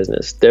trucking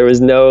business. There was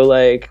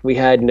no, we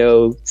had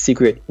no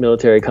secret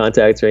military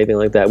contacts or anything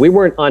like that. We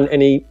weren't on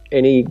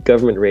any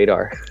government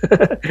radar.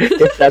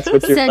 If that's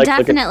what you're So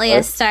definitely a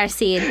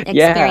starseed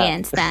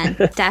experience then.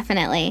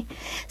 Definitely.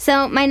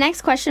 So my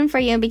next question for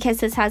you, because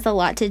this has a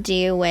lot to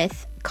do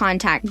with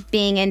contact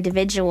being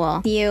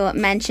individual. You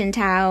mentioned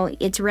how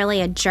it's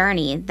really a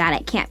journey, that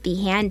it can't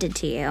be handed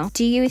to you.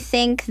 Do you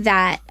think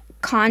that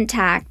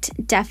contact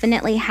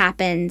definitely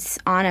happens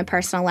on a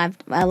personal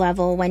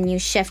level when you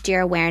shift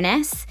your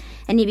awareness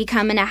and you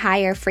become in a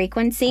higher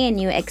frequency and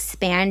you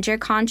expand your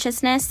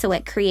consciousness, so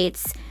it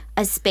creates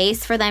a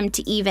space for them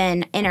to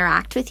even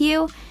interact with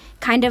you?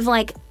 Kind of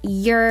like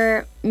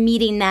you're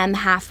meeting them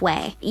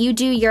halfway. You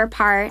do your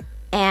part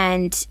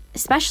and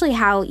especially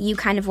how you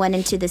kind of went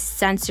into this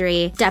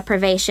sensory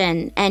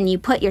deprivation and you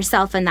put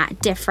yourself in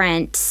that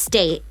different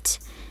state,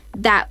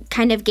 that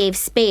kind of gave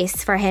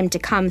space for him to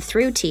come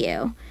through to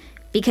you,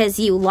 because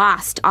you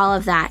lost all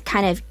of that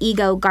kind of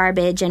ego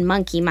garbage and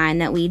monkey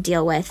mind that we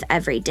deal with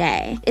every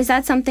day. Is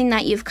that something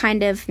that you've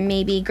kind of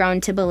maybe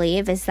grown to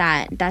believe, is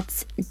that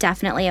that's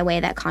definitely a way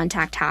that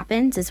contact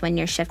happens, is when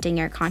you're shifting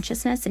your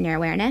consciousness and your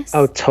awareness?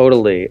 Oh,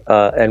 totally.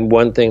 And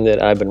one thing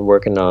that I've been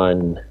working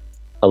on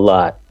a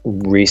lot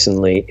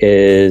recently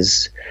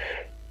is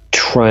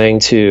trying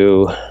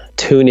to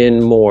tune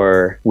in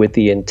more with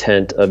the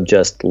intent of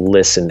just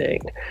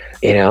listening,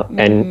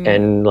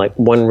 and like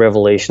one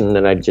revelation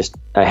that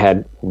I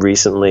had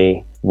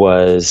recently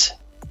was,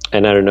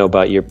 and I don't know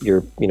about your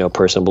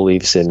personal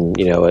beliefs in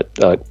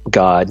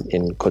God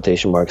in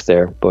quotation marks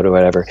there, but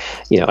whatever,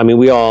 I mean,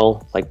 we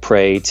all like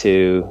pray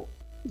to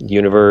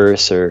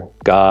universe or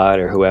God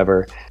or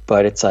whoever,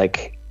 but it's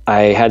like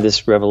I had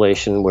this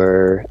revelation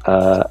where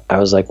I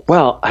was like,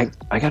 well, I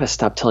got to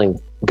stop telling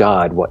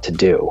God what to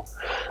do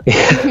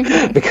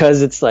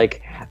because it's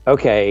like,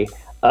 okay,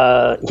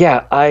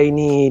 I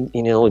need,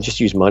 just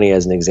use money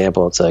as an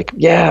example. It's like,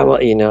 well,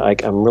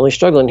 I'm really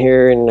struggling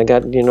here and I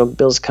got,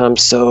 bills come.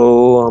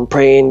 So I'm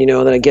praying,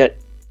 that I get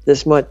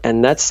this much.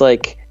 And that's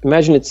like,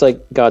 imagine it's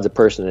like God's a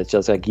person. It's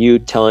just like you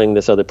telling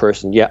this other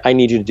person, I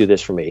need you to do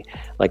this for me,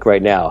 like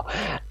right now.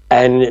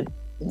 And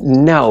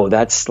no,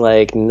 that's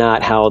like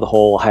not how the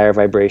whole higher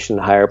vibration,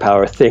 higher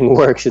power thing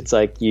works. It's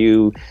like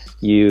you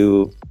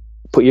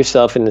put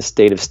yourself in a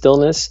state of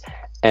stillness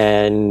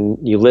and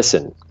you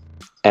listen.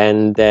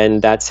 And then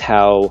that's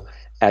how,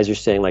 as you're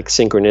saying, like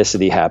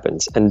synchronicity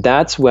happens. And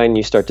that's when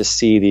you start to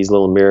see these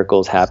little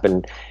miracles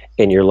happen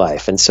in your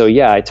life. And so,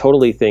 I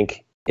totally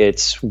think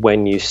it's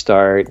when you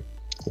start,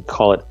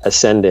 call it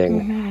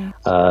ascending,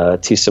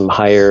 to some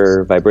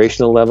higher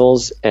vibrational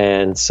levels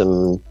and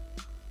some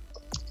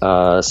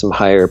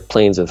higher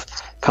planes of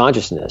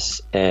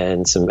consciousness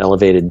and some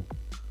elevated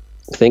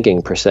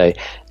thinking per se,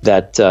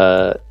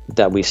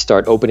 that we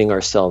start opening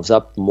ourselves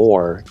up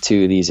more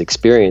to these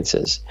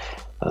experiences.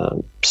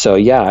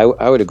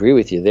 I would agree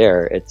with you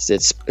there.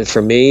 It's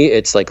for me,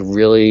 it's like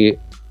really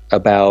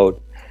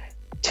about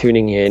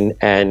tuning in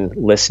and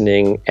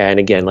listening, and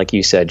again, like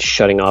you said,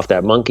 shutting off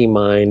that monkey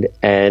mind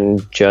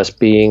and just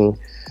being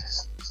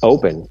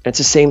open. It's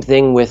the same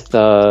thing with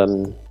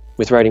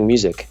writing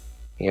music.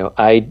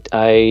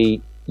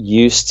 I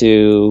used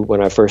to,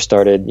 when I first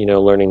started,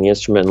 learning the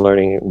instrument and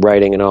learning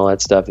writing and all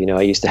that stuff,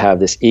 I used to have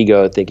this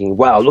ego thinking,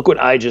 wow, look what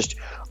I just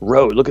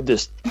wrote. Look at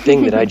this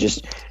thing that I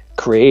just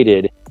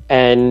created.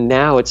 And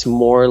now it's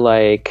more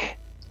like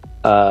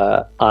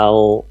I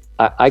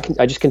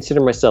just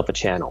consider myself a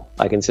channel.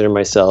 I consider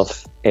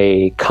myself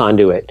a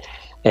conduit.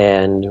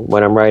 And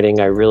when I'm writing,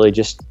 I really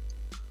it's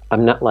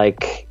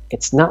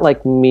not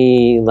like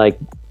me like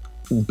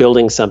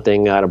building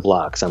something out of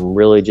blocks. I'm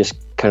really just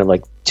kind of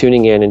like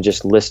tuning in and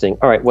just listening.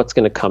 All right, what's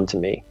going to come to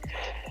me?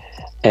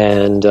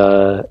 And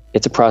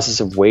it's a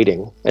process of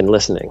waiting and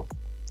listening.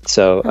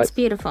 So that's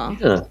beautiful.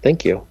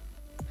 Thank you.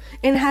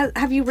 And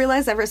have you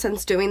realized ever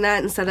since doing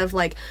that, instead of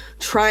like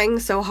trying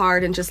so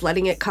hard and just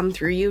letting it come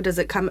through you, does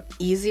it come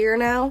easier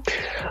now?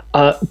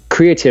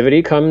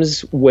 Creativity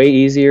comes way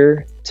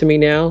easier to me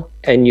now,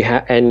 and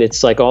and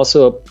it's like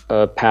also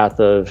a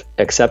path of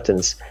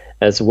acceptance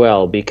as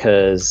well,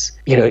 because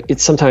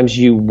it's sometimes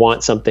you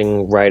want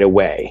something right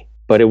away,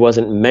 but it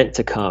wasn't meant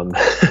to come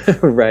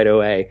right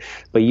away.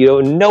 But you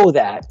don't know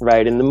that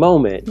right in the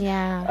moment.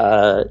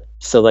 Yeah.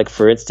 So like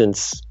for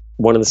instance,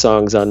 one of the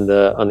songs on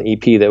the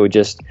EP that we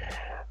just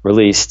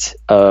released,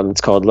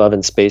 it's called Love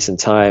in Space and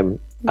Time.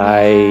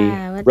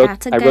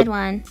 That's a good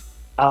one.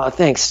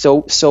 Thanks.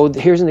 So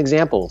here's an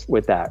example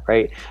with that,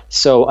 right?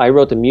 So I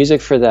wrote the music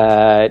for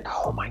that,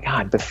 oh my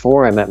God,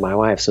 before I met my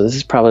wife. So this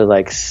is probably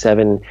like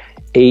 7-8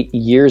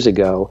 years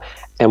ago.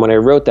 And when I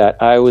wrote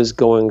that, I was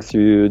going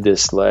through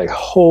this like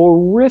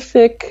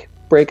horrific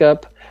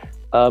breakup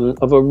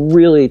of a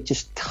really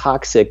just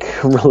toxic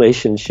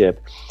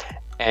relationship.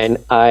 And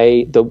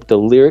the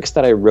lyrics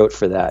that I wrote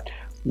for that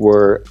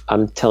were,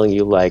 I'm telling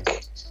you,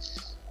 like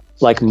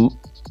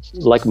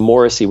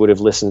Morrissey would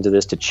have listened to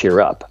this to cheer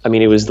up. I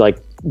mean, it was like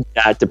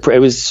that. It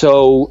was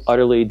so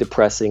utterly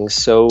depressing,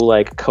 so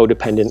like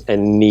codependent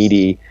and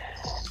needy,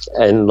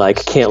 and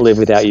like can't live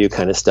without you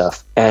kind of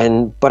stuff.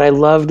 But I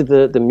loved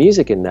the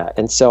music in that,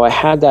 and so I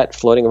had that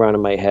floating around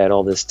in my head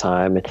all this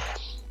time.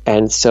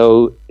 And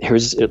so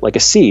here's like a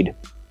seed.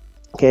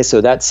 Okay,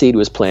 so that seed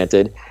was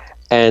planted.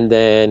 And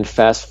then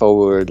fast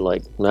forward,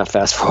 like not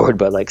fast forward,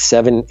 but like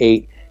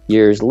 7-8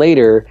 years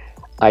later,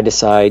 I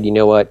decide, you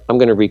know what, I'm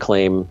going to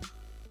reclaim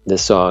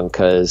this song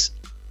because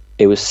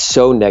it was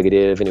so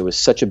negative and it was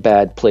such a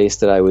bad place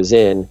that I was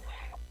in.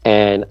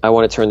 And I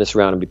want to turn this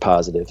around and be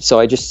positive. So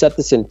I just set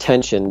this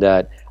intention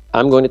that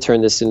I'm going to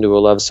turn this into a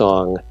love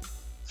song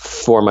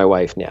for my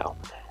wife now.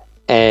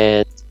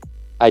 And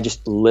I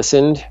just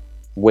listened,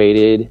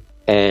 waited,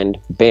 and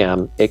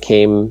bam, it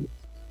came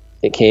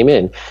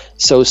in.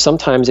 So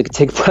sometimes it could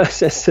take a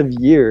process of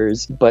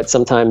years, but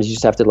sometimes you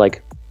just have to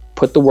like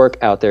put the work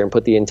out there and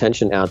put the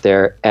intention out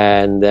there,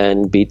 and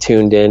then be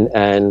tuned in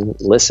and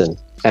listen.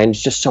 And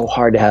it's just so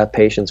hard to have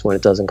patience when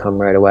it doesn't come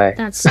right away.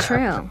 That's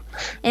true.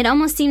 It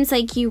almost seems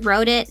like you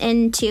wrote it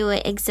into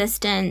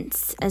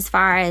existence as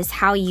far as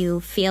how you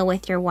feel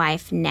with your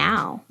wife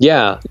now.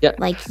 Yeah.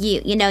 Like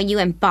you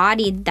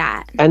embodied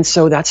that. And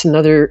so that's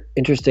another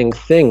interesting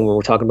thing when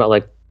we're talking about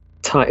like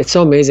time. It's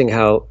so amazing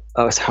how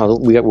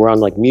we're on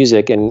like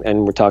music and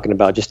we're talking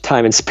about just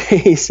time and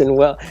space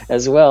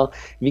as well.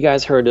 Have you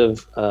guys heard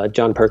of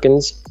John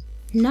Perkins?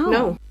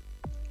 No.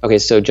 Okay,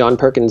 so John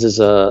Perkins is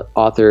a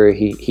author.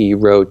 He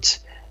wrote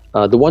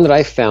the one that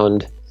I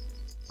found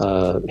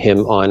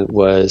him on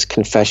was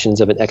Confessions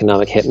of an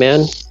Economic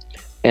Hitman,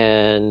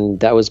 and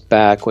that was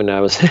back when I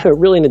was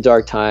really in a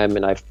dark time,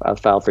 and I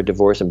filed for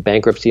divorce and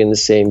bankruptcy in the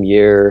same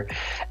year,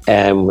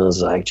 and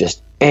was like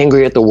just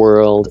angry at the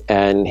world.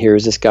 And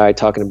here's this guy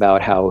talking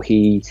about how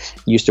he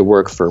used to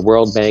work for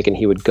World Bank, and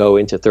he would go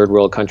into third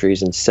world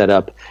countries and set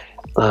up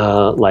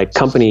like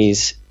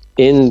companies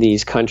in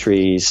these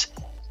countries.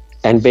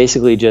 And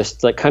basically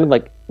just like kind of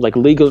like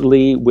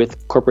legally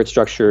with corporate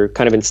structure,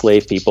 kind of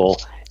enslave people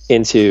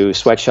into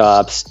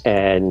sweatshops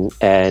and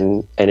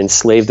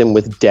enslave them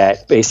with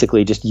debt.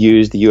 Basically just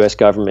use the U.S.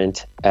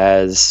 government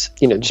as,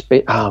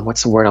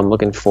 what's the word I'm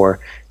looking for?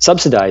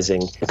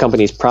 Subsidizing the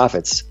company's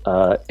profits.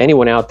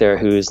 Anyone out there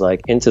who's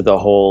like into the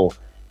whole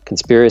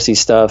conspiracy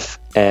stuff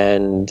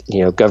and,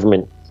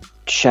 government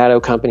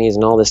shadow companies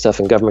and all this stuff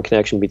and government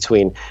connection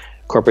between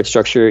corporate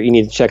structure, you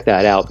need to check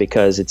that out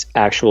because it's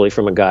actually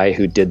from a guy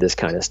who did this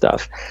kind of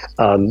stuff.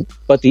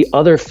 But the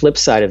other flip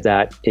side of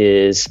that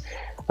is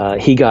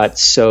he got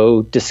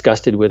so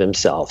disgusted with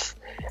himself,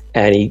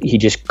 and he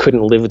just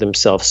couldn't live with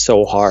himself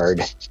so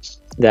hard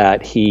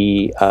that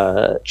he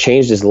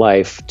changed his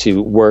life to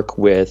work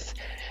with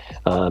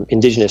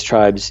indigenous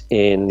tribes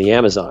in the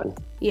Amazon.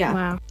 Yeah.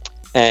 Wow.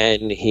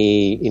 And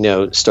he,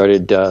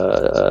 started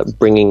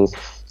bringing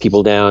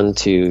people down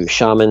to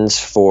shamans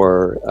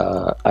for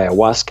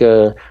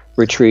ayahuasca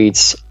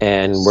retreats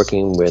and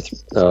working with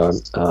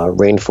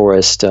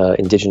rainforest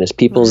indigenous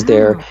peoples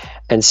there.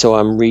 And so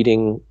I'm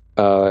reading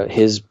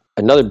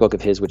another book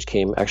of his, which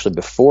came actually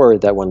before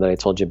that one that I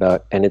told you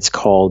about, and it's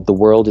called The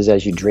World Is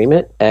As You Dream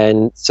It.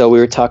 And so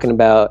he's talking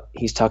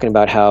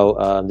about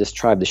how this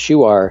tribe, the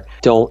Shuar,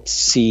 don't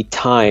see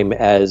time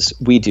as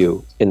we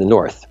do in the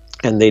North.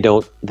 And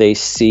they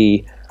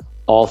see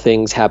all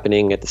things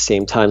happening at the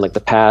same time. Like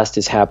the past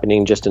is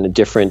happening just in a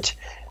different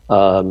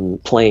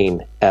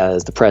plane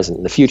as the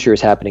present. The future is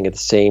happening at the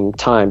same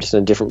time, just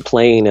in a different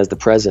plane as the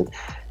present.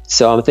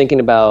 So I'm thinking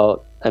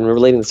about, and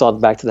relating this all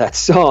back to that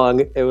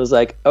song, it was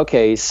like,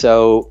 okay,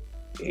 so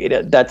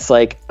that's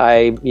like,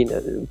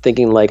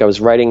 thinking like I was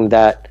writing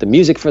the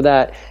music for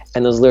that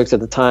and those lyrics at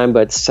the time,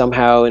 but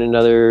somehow in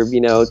another,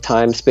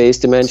 time, space,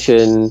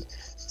 dimension,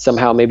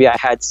 somehow maybe I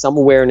had some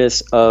awareness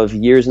of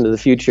years into the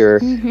future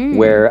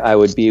where I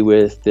would be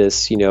with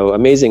this,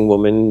 amazing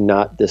woman,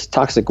 not this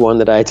toxic one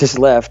that I just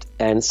left.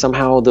 And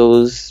somehow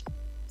those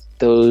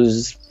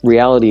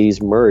realities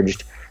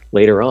merged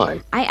later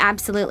on. I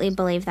absolutely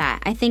believe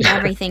that. I think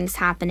everything's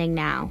happening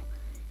now.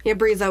 Yeah,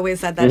 Bree's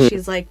always said that.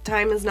 She's like,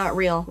 time is not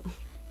real.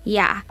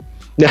 Yeah.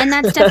 And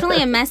that's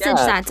definitely a message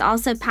that's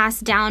also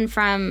passed down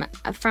from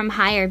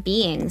higher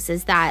beings,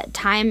 is that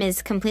time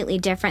is completely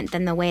different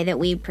than the way that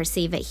we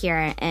perceive it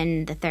here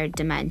in the third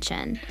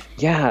dimension.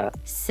 Yeah.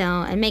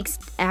 So it makes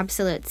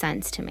absolute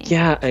sense to me.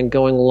 Yeah, and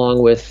going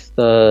along with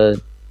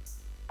the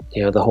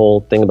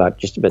whole thing about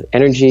just about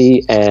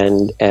energy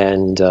and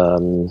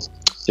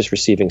just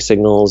receiving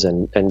signals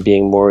and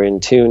being more in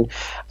tune,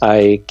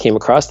 I came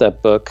across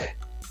that book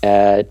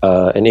at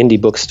an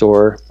indie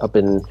bookstore up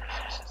in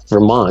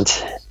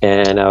Vermont,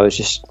 and I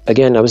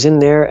was in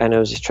there and I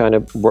was just trying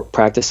to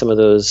practice some of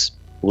those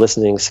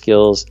listening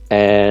skills,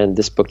 and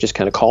this book just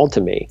kind of called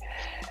to me.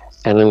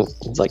 And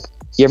it's like,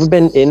 you ever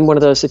been in one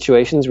of those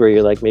situations where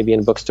you're like maybe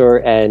in a bookstore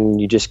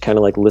and you just kind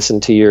of like listen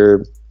to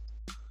your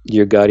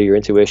gut or your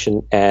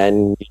intuition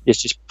and it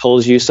just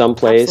pulls you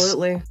someplace?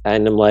 Absolutely.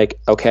 And I'm like,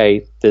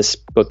 okay, this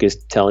book is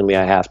telling me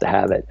I have to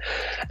have it.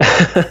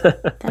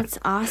 That's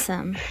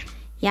awesome.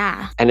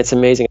 Yeah. And it's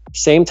amazing. At the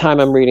same time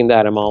I'm reading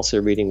that, I'm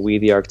also reading We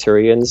the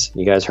Arcturians.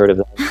 You guys heard of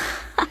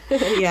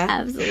that? Yeah.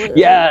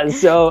 Absolutely. Yeah.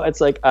 So it's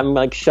like, I'm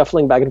like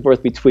shuffling back and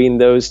forth between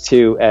those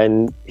two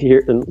and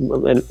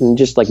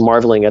just like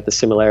marveling at the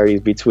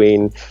similarities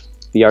between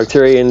the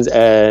Arcturians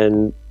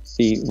and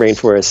the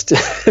rainforest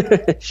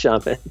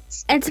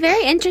shamans. It's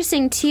very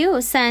interesting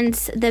too,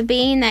 since the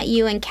being that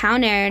you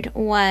encountered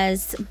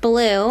was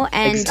blue,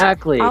 and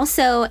exactly.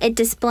 Also it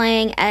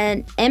displaying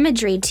an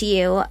imagery to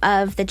you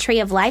of the tree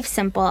of life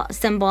symbol.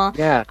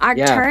 Yeah,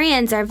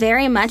 Arcturians are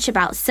very much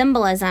about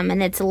symbolism,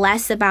 and it's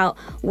less about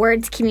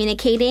words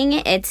communicating.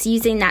 It's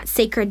using that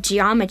sacred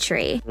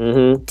geometry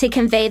to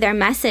convey their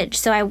message.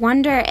 So I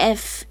wonder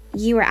if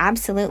you were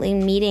absolutely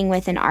meeting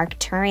with an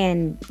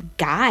Arcturian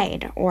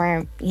guide,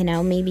 or,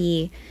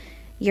 maybe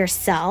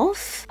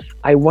yourself.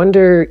 I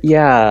wonder,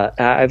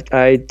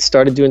 I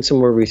started doing some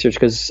more research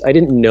because I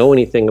didn't know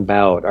anything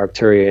about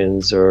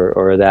Arcturians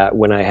or that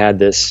when I had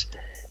this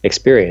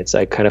experience.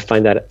 I kind of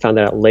found that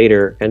out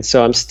later, and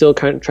so I'm still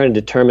kind of trying to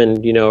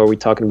determine, are we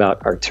talking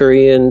about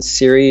Arcturian,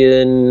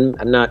 Syrian?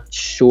 I'm not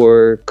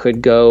sure.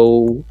 Could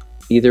go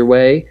either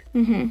way.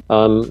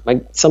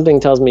 Something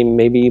tells me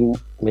maybe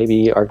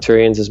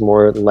Arcturians is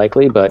more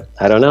likely, but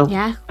I don't know.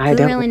 Yeah, who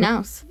really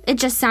knows? It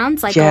just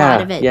sounds like a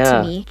lot of it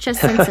to me,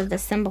 just sense of the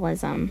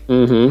symbolism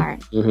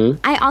part.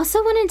 I also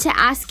wanted to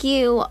ask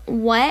you,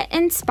 what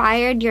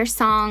inspired your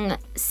song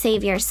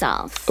Save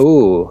Yourself?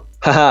 Ooh,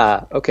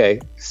 haha, okay.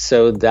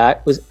 So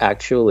that was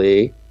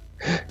actually,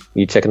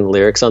 you checking the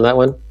lyrics on that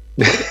one?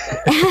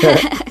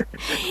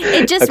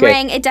 It just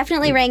rang. It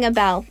definitely rang a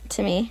bell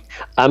to me.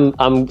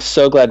 I'm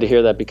so glad to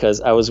hear that, because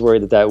I was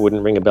worried that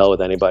wouldn't ring a bell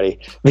with anybody.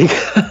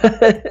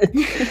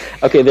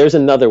 Okay, there's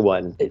another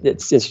one.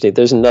 It's interesting.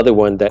 There's another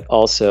one that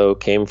also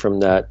came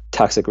from that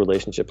toxic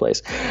relationship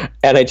place,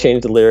 and I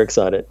changed the lyrics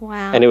on it.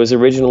 Wow. And it was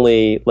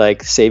originally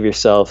like "Save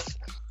Yourself,"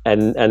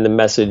 and the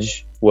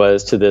message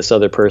was to this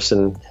other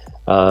person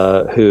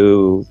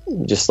who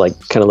just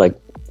kind of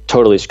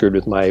totally screwed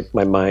with my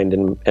mind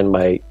and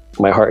my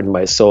heart and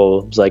my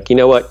soul. It was like, you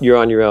know what, you're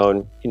on your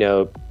own,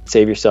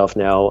 save yourself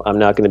now. I'm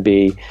not going to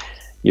be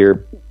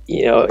your,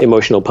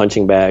 emotional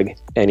punching bag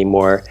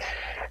anymore.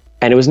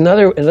 And it was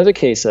another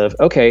case of,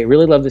 okay,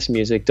 really love this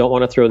music, don't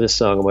want to throw this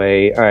song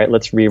away. All right,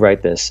 let's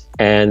rewrite this.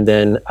 And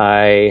then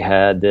I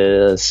had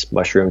this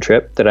mushroom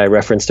trip that I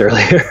referenced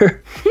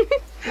earlier.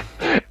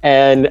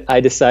 And I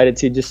decided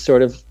to just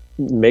sort of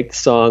make the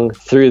song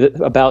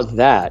about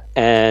that.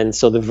 And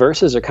so the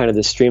verses are kind of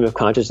the stream of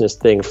consciousness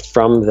thing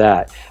from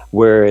that,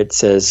 where it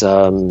says,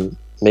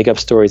 make up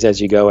stories as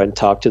you go and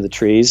talk to the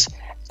trees.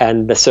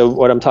 And so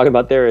what I'm talking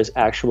about there is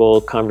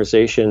actual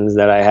conversations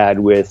that I had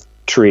with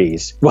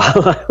trees while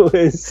I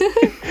was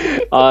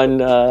on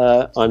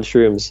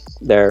shrooms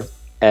there.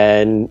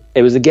 And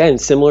it was, again,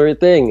 similar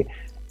thing.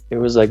 It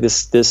was like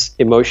this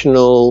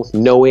emotional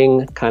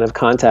knowing kind of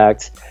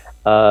contact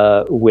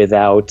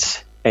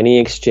without any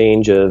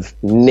exchange of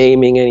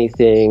naming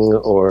anything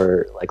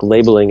or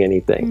labeling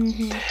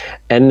anything.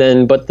 And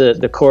then, but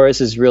the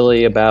chorus is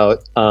really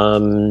about,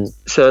 so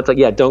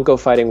it's don't go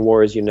fighting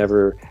wars you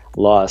never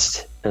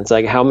lost. And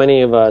it's how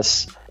many of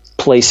us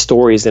play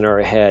stories in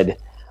our head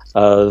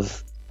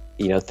of,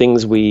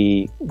 things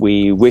we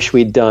wish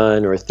we'd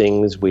done, or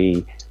things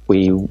we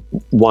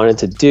wanted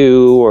to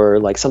do,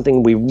 or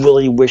something we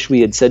really wish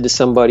we had said to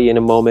somebody in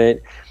a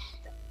moment.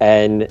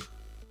 And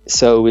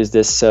so it was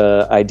this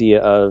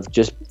idea of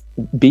just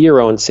be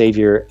your own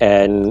savior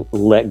and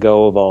let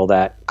go of all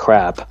that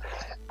crap,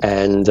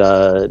 and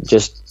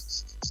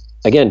just,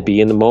 again, be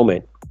in the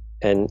moment,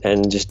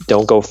 and just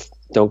don't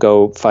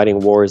go fighting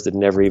wars that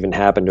never even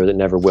happened or that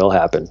never will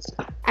happen.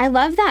 I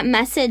love that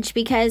message,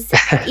 because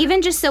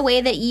even just the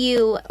way that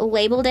you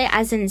labeled it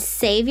as in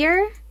save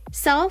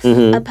yourself,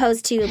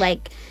 opposed to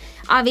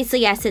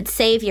obviously, yes, it's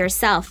save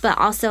yourself, but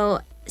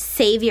also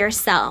save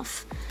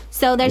yourself.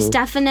 So there's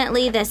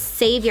definitely this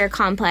savior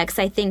complex,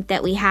 I think,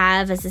 that we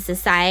have as a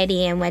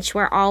society, in which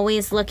we're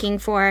always looking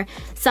for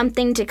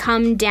something to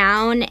come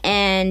down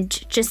and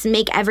just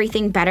make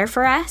everything better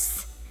for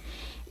us.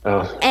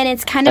 And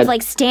it's kind of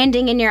like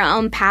standing in your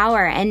own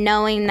power and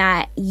knowing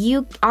that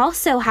you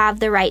also have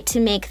the right to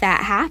make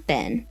that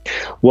happen.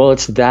 Well,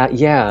 it's that,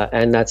 yeah.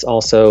 And that's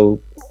also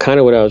kind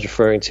of what I was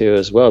referring to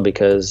as well,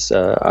 because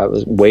I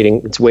was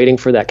waiting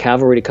for that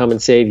cavalry to come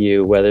and save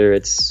you, whether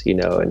it's,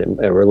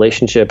 a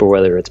relationship or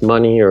whether it's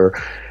money or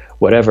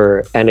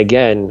whatever. And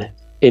again,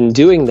 in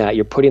doing that,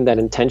 you're putting that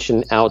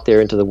intention out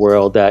there into the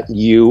world that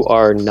you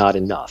are not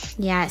enough.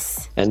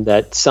 Yes. And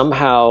that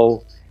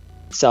somehow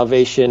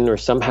salvation, or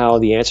somehow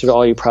the answer to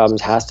all your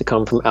problems, has to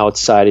come from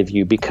outside of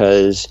you,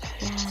 because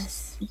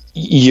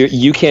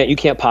you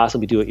can't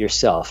possibly do it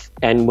yourself.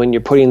 And when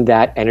you're putting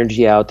that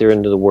energy out there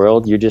into the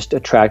world, you're just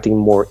attracting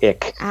more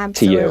ick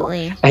to you,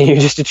 and you're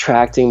just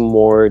attracting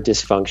more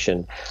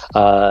dysfunction.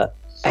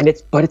 And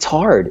it's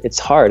hard. It's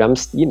hard.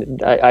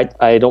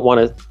 I don't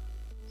want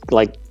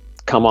to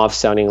come off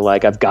sounding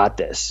like I've got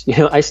this.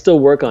 I still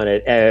work on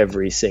it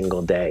every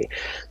single day,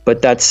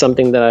 but that's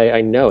something that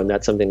I know, and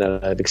that's something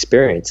that I've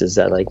experienced, is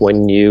that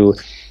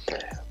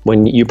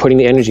when you're putting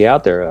the energy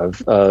out there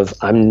of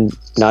I'm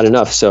not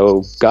enough,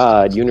 so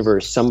God,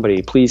 universe,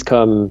 somebody, please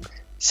come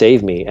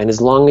save me. And as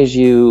long as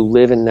you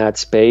live in that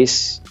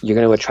space, you're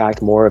going to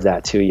attract more of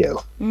that to you.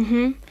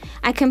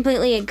 I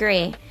completely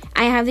agree.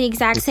 I have the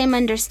exact same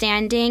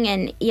understanding,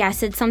 and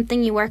yes, it's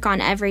something you work on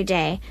every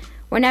day.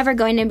 We're never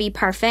going to be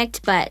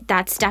perfect, but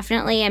that's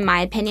definitely, in my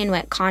opinion,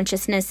 what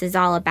consciousness is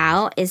all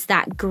about, is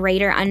that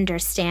greater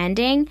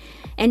understanding.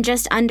 And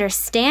just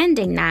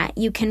understanding that,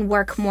 you can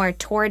work more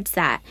towards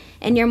that.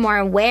 And you're more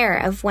aware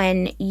of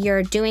when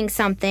you're doing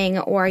something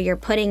or you're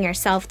putting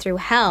yourself through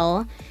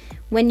hell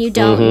when you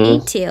don't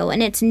need to.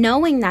 And it's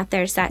knowing that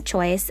there's that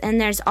choice.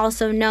 And there's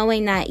also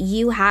knowing that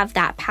you have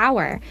that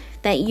power,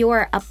 that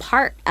you're a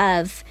part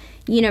of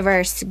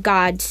universe,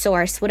 God,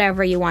 source,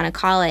 whatever you want to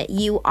call it.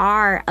 You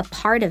are a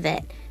part of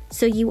it.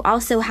 So you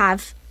also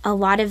have a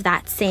lot of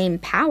that same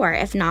power,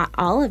 if not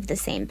all of the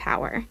same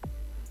power.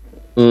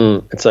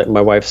 It's like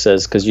my wife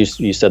says, because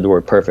you said the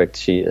word perfect.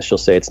 She'll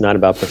say it's not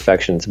about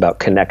perfection; it's about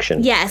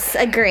connection. Yes,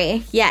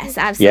 agree. Yes,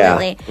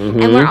 absolutely. Yeah.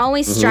 Mm-hmm. And we're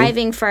always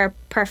striving for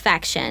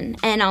perfection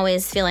and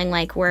always feeling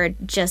like we're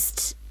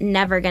just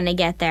never going to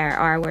get there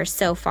or we're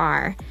so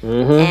far.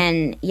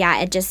 And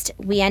yeah,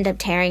 we end up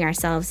tearing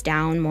ourselves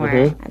down more.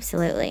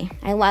 Absolutely.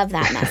 I love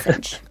that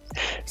message.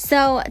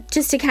 So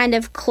just to kind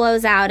of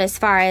close out as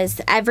far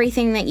as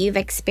everything that you've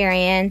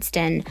experienced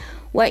and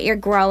what you're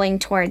growing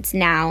towards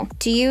now,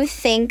 do you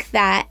think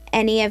that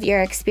any of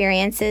your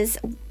experiences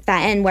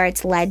that and where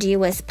it's led you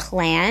was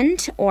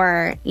planned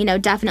or,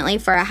 definitely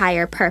for a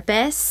higher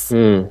purpose?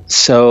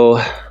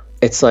 So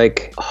it's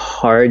like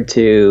hard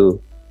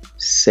to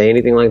say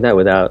anything like that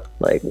without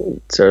like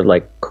sort of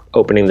like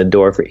opening the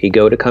door for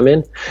ego to come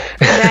in.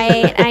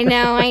 Right. I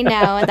know.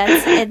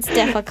 It's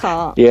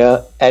difficult.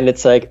 Yeah. And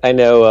it's like, I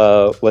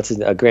know,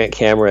 Grant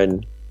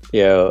Cameron,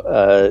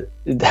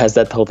 has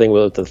that whole thing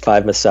with the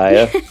Five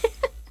Messiah.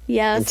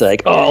 Yes. It's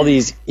like, all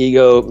these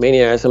ego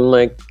maniacs. I'm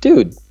like,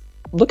 dude,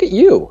 look at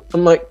you.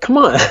 I'm like, come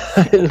on.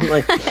 I'm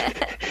like,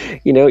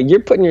 you're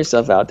putting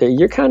yourself out there.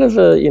 You're kind of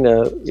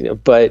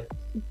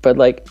but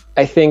like,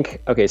 I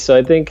think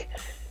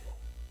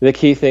the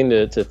key thing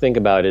to think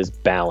about is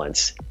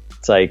balance.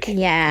 It's like,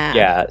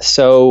 yeah.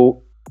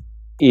 So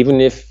even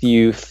if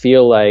you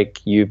feel like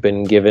you've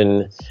been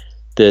given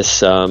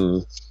this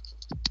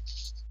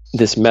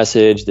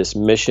message, this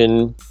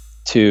mission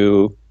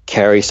to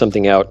carry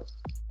something out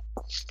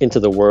into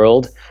the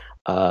world,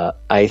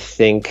 I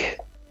think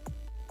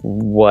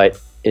what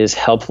is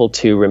helpful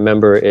to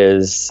remember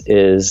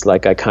is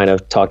like I kind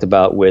of talked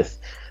about with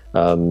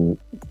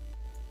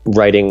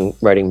writing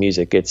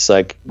music. It's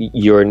like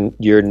you're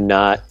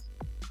not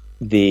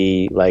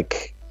the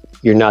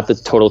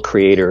total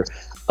creator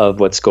of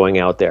what's going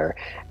out there,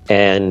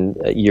 and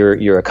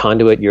you're a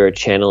conduit, you're a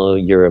channel,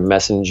 you're a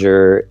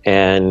messenger,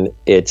 and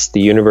it's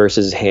the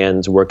universe's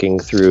hands working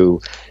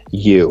through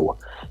you.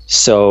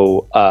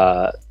 So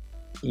I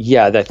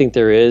think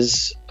there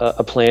is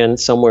a plan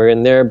somewhere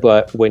in there,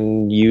 but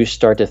when you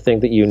start to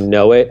think that you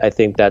know it, I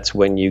think that's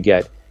when you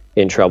get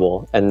in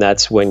trouble, and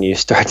that's when you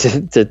start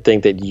to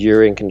think that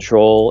you're in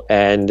control,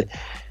 and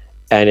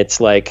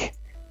it's like,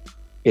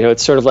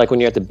 it's sort of like when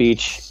you're at the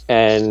beach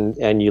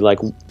and you like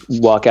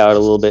walk out a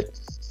little bit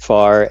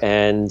far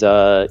and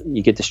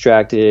you get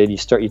distracted,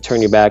 you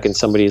turn your back and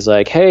somebody's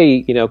like,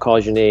 hey,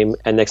 calls your name,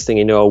 and next thing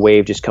you know, a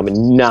wave just comes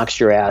and knocks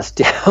your ass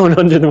down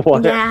under the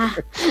water. Yeah.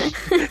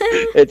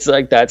 It's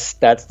like that's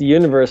the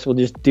universe will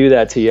just do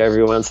that to you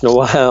every once in a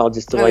while,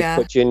 just to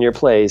put you in your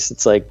place.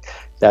 It's like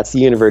that's the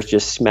universe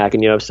just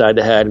smacking you upside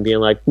the head and being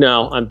like,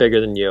 no, I'm bigger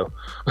than you.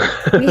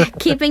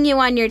 Keeping you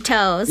on your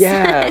toes.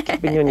 Yeah,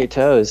 keeping you on your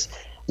toes.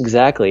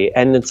 Exactly.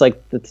 And it's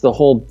like, it's the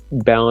whole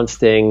balance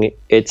thing.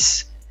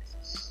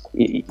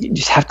 You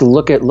just have to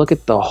look at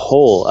the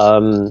whole.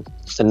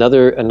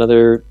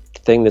 Another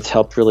thing that's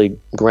helped really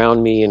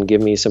ground me and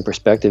give me some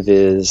perspective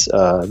is,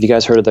 have you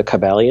guys heard of the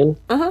Kabbalion?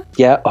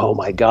 Yeah. Oh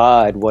my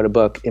God, what a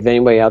book. If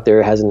anybody out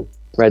there hasn't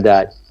read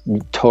that, you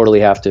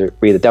totally have to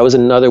read it. That was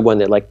another one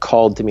that like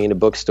called to me in a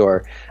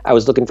bookstore. I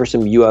was looking for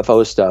some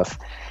UFO stuff,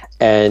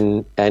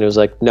 and it was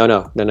like,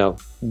 no.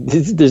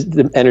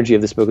 The energy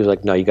of this book was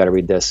like, no, you got to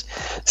read this.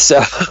 So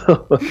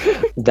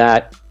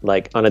that,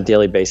 like, on a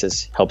daily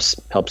basis helps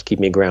keep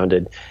me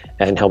grounded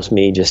and helps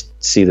me just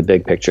see the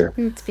big picture.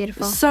 It's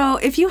beautiful. So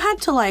if you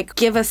had to like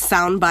give a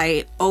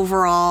soundbite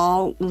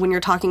overall when you're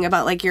talking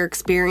about like your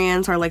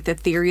experience or like the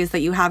theories that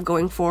you have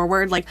going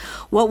forward, like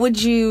what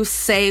would you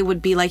say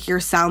would be like your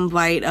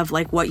soundbite of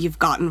like what you've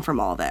gotten from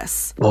all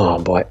this? Oh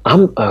boy,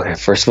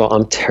 first of all,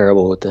 I'm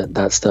terrible with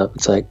that stuff.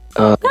 It's like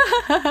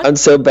I'm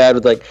so bad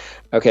with like,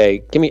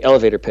 okay, give me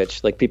elevator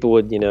pitch. Like people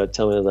would,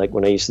 tell me like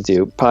when I used to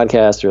do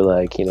podcasts or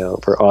like,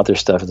 for author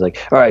stuff, it's like,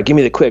 all right, give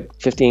me the quick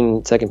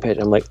 15-second pitch.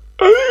 I'm like,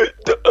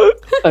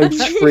 I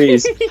just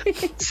freeze.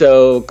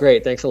 So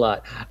great. Thanks a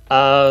lot.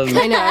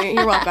 I know.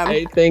 You're welcome.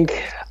 I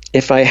think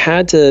if I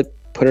had to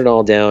put it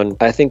all down,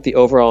 I think the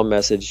overall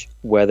message,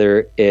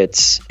 whether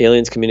it's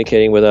aliens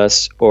communicating with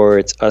us or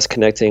it's us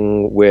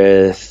connecting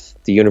with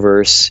the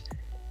universe,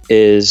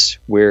 is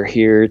we're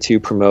here to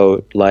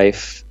promote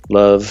life,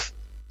 love,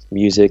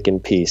 music,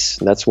 and peace.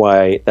 And that's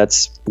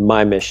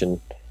my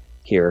mission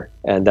here.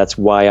 And that's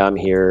why I'm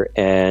here.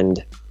 And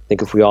I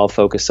think if we all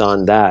focus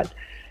on that a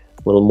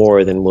little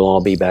more, then we'll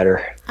all be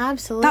better.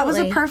 Absolutely. That was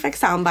a perfect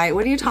soundbite.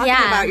 What are you talking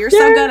about? You're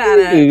so good at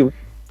it.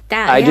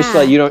 Just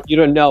like, you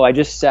don't know. I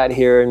just sat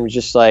here and was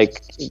just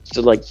like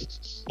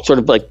sort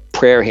of like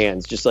prayer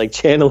hands, just like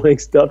channeling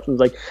stuff and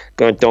like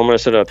going, don't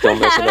mess it up, don't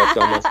mess it up,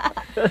 don't mess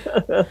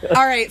it up.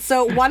 All right,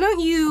 so why don't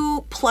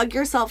you plug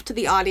yourself to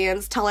the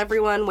audience, tell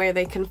everyone where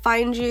they can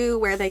find you,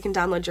 where they can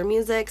download your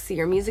music, see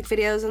your music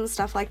videos and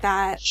stuff like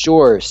that.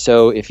 Sure.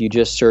 So if you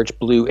just search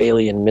Blue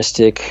Alien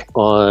Mystic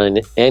on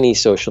any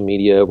social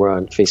media, we're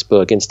on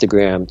Facebook,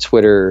 Instagram,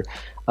 Twitter.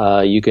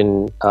 You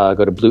can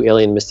go to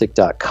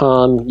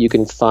bluealienmystic.com. You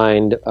can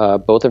find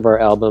both of our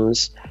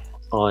albums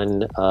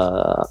on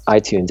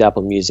iTunes,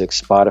 Apple Music,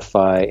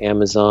 Spotify,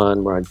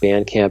 Amazon. We're on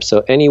Bandcamp.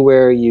 So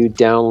anywhere you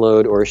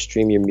download or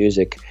stream your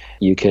music,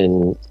 you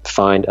can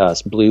find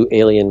us. Blue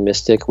Alien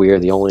Mystic. We are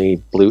the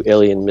only Blue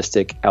Alien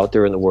Mystic out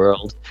there in the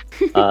world.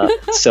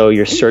 So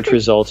your search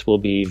results will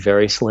be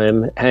very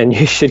slim, and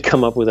you should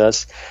come up with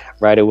us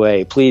right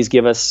away. Please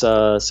give us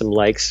some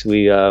likes.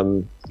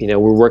 We're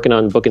working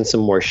on booking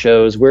some more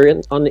shows.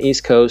 We're on the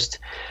East Coast,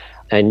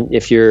 and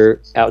if you're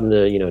out in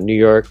the New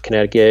York,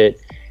 Connecticut,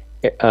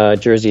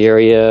 Jersey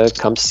area,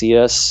 come see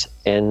us,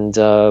 and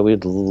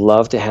we'd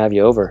love to have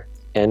you over.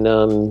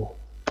 And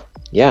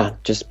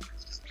just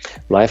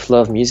life,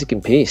 love, music,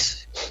 and peace.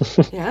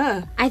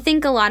 Yeah. I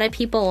think a lot of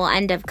people will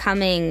end up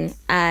coming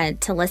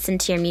to listen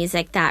to your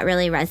music that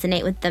really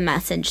resonate with the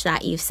message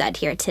that you've said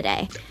here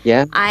today.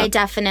 Yeah. I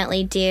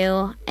definitely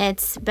do.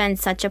 It's been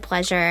such a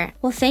pleasure.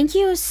 Well, thank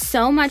you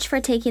so much for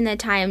taking the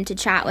time to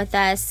chat with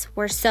us.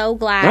 We're so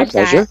glad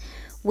that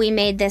we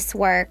made this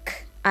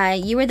work.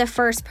 You were the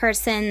first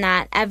person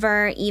that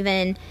ever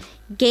even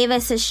gave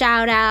us a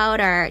shout out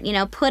or,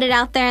 put it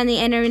out there on the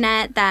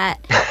internet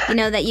that,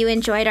 that you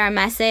enjoyed our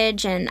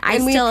message. And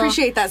we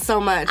appreciate that so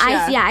much.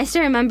 I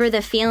still remember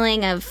the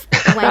feeling of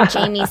when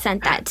Jamie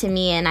sent that to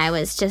me, and I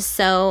was just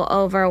so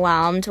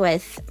overwhelmed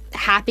with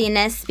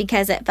happiness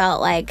because it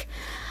felt like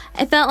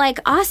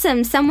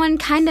awesome. Someone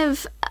kind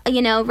of,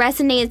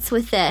 resonates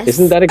with this.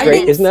 Isn't that a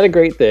great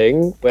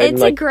thing?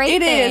 It's a great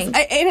thing. It is.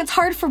 And it's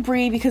hard for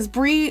Bree because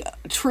Bree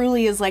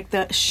truly is like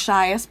the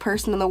shyest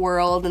person in the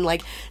world and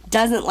like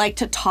doesn't like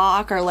to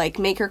talk or like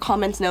make her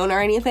comments known or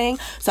anything.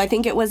 So I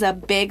think it was a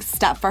big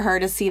step for her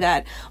to see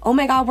that, oh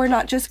my God, we're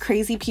not just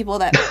crazy people,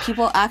 that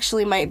people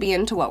actually might be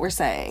into what we're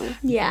saying.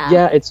 Yeah.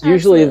 Yeah, it's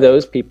usually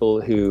those people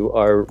who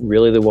are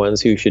really the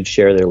ones who should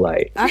share their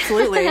light.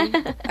 Absolutely.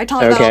 I tell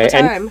her that all the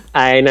time.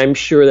 And I'm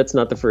sure that's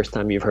not the first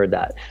time you've heard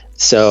that.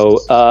 So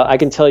I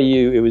can tell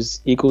you it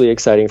was equally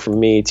exciting for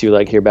me to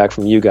hear back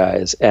from you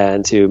guys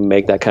and to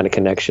make that kind of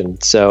connection.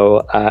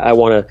 So I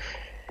want to,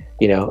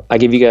 I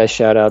give you guys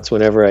shout outs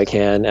whenever I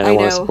can, and I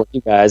want to support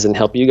you guys and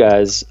help you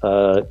guys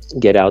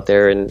get out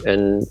there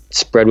and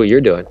spread what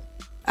you're doing.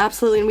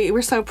 Absolutely, and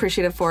we're so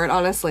appreciative for it,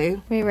 honestly.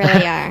 We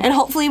really are. And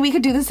hopefully we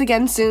could do this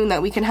again soon,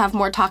 that we can have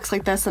more talks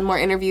like this and more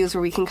interviews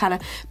where we can kind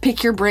of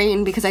pick your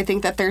brain, because I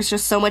think that there's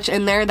just so much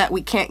in there that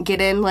we can't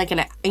get in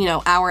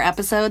an hour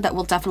episode that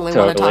we'll definitely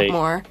want to talk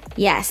more.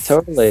 Yes.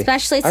 Totally.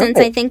 Especially since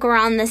I think we're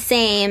on the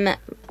same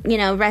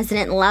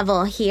resident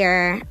level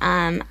here.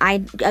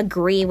 I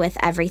agree with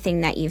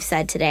everything that you've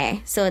said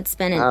today. So it's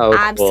been an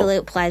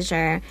absolute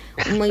pleasure.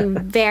 We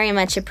very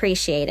much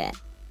appreciate it.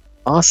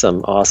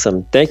 Awesome.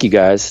 Thank you,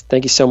 guys.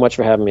 Thank you so much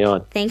for having me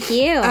on. Thank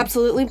you.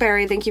 Absolutely,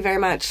 Barry. Thank you very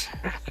much.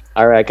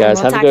 All right, guys.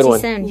 Have a good one.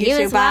 Soon. You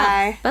too. As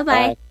well. Bye.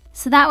 Bye.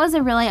 So that was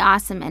a really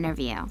awesome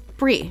interview.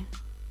 Bree.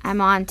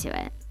 I'm on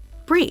to it.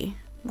 Bree.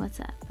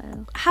 What's up,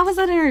 boo? How was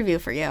that interview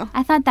for you?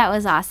 I thought that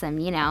was awesome.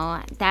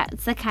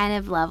 That's the kind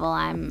of level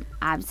I'm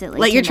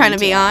absolutely you're trying to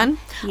be on?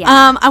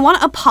 Yeah. I want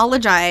to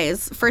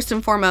apologize, first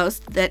and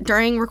foremost, that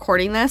during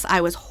recording this,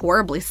 I was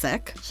horribly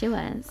sick. She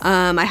was.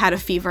 I had a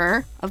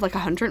fever of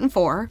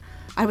 104.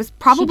 I was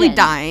probably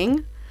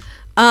dying.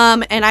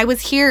 And I was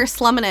here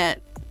slumming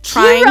it,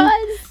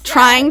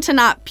 trying to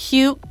not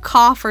puke,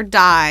 cough, or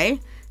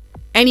die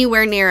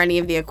anywhere near any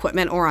of the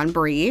equipment or on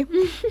Bree.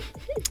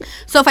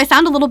 So if I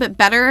sound a little bit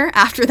better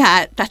after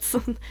that, that's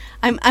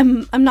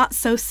I'm not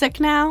so sick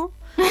now.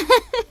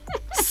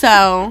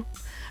 So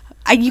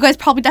you guys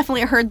probably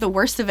definitely heard the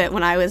worst of it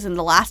when I was in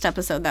the last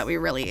episode that we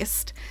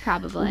released.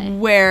 Probably.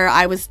 Where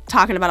I was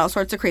talking about all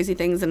sorts of crazy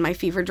things in my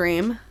fever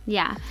dream.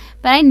 Yeah.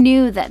 But I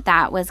knew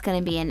that was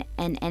going to be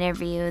an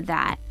interview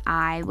that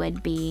I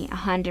would be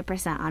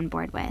 100% on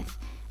board with.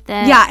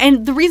 Yeah,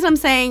 and the reason I'm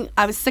saying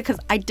I was sick because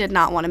I did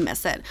not want to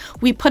miss it.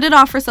 We put it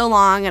off for so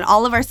long, and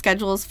all of our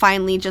schedules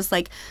finally just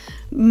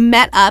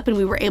met up, and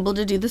we were able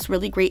to do this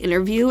really great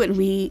interview. And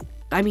we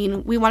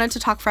wanted to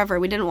talk forever.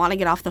 We didn't want to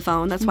get off the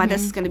phone. That's why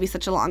this is going to be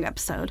such a long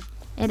episode.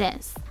 It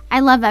is. I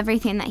love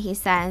everything that he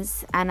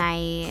says, and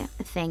I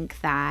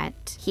think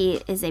that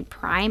he is a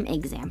prime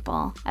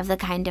example of the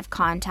kind of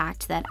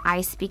contact that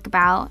I speak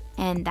about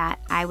and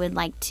that I would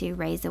like to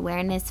raise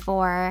awareness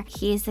for.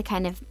 He's the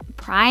kind of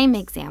prime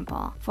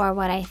example for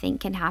what I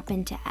think can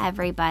happen to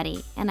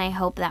everybody, and I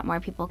hope that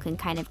more people can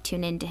kind of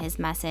tune into his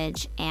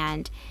message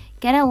and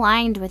get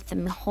aligned with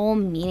the whole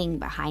meaning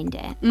behind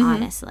it,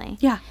 honestly.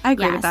 Yeah, I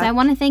agree with that. So I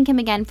want to thank him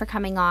again for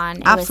coming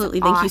on. Absolutely.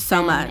 Thank you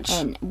so much.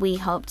 And we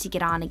hope to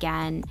get on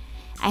again.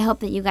 I hope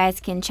that you guys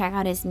can check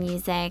out his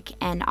music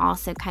and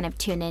also kind of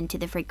tune into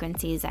the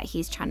frequencies that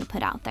he's trying to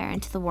put out there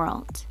into the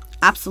world.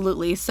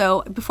 Absolutely.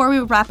 So before we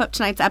wrap up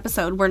tonight's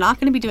episode, we're not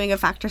going to be doing a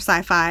Factor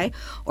Sci-Fi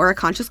or a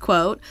conscious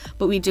quote,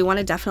 but we do want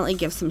to definitely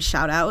give some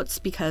shout outs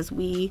because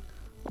we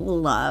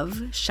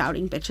love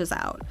shouting bitches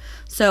out.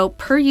 So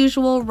per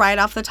usual, right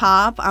off the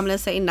top, I'm going to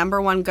say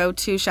number one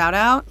go-to shout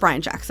out,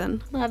 Brian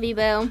Jackson. Love you,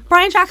 boo.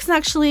 Brian Jackson,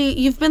 actually,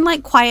 you've been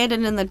like quiet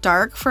and in the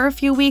dark for a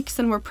few weeks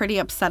and we're pretty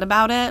upset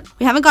about it.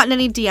 We haven't gotten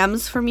any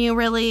DMs from you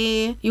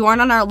really. You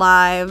aren't on our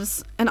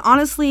lives. And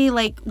honestly,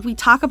 like, we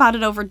talk about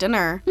it over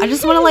dinner. I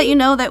just want to let you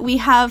know that we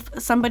have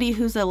somebody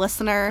who's a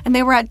listener and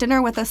they were at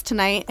dinner with us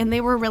tonight and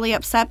they were really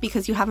upset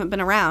because you haven't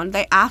been around.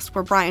 They asked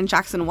where Brian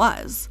Jackson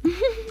was.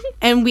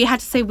 And we had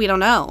to say, we don't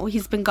know.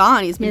 He's been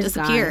gone. He's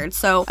disappeared. Gone.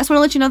 So I just want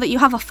to let you know that you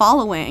have a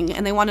following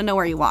and they want to know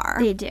where you are.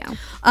 They do.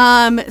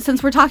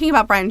 Since we're talking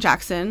about Brian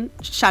Jackson,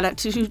 shout out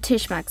to Two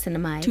schmucks and a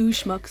mic. Two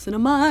schmucks and a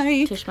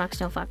mic. Two schmucks,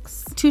 no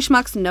fucks. Two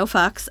schmucks, no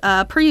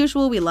fucks. Per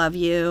usual, we love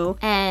you.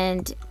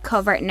 And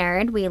Covert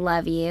Nerd, we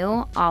love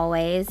you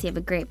always. You have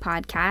a great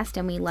podcast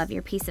and we love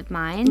your peace of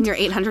mind. And your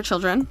 800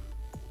 children.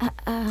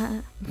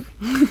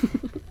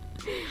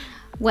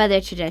 Weather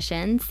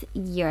Traditions,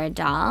 you're a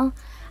doll.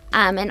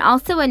 And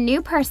also a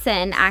new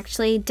person,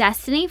 actually,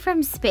 Destiny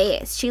from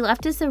Space. She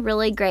left us a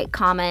really great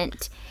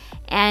comment.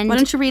 And why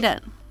don't you read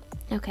it?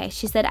 Okay,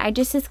 she said, I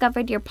just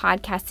discovered your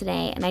podcast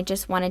today, and I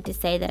just wanted to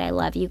say that I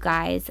love you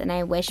guys, and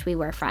I wish we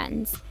were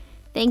friends.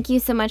 Thank you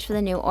so much for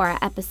the new Aura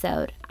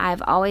episode.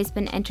 I've always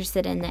been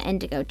interested in the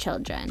Indigo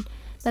Children,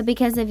 but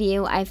because of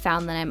you, I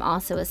found that I'm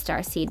also a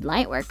Starseed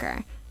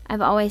Lightworker.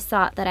 I've always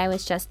thought that I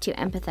was just too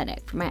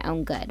empathetic for my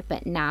own good,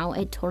 but now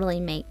it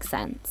totally makes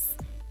sense.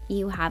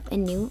 You have a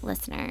new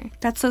listener.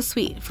 That's so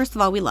sweet. First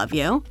of all, we love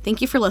you.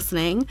 Thank you for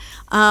listening.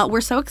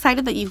 We're so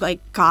excited that you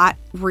got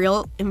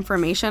real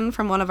information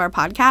from one of our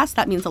podcasts.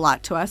 That means a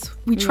lot to us.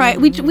 We try.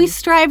 We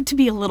strive to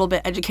be a little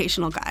bit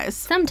educational, guys.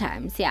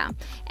 Sometimes, yeah.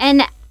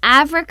 And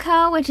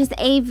Avracco, which is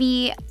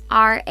AVRACCO,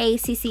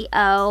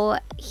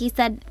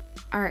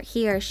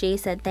 he or she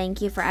said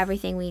thank you for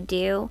everything we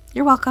do.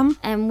 You're welcome.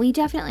 And we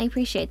definitely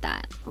appreciate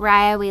that.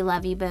 Raya, we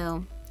love you,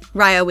 boo.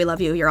 Raya, we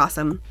love you. You're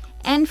awesome.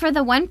 And for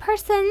the one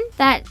person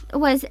that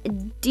was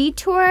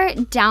Detour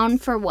Down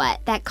for What,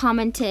 that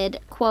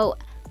commented, quote,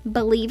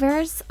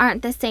 believers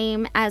aren't the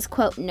same as,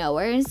 quote,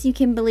 knowers. You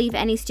can believe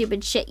any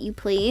stupid shit you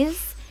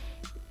please.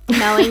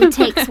 Knowing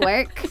takes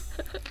work.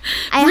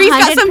 Bree's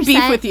got some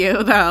beef with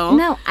you, though.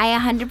 No, I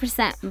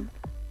 100%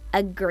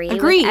 agree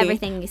with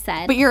everything you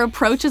said. But your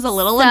approach is a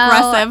little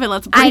aggressive, and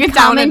let's bring it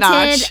down a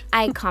notch.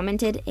 I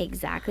commented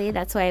exactly.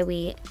 That's why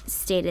we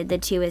stated the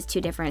two as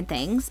two different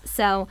things.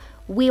 So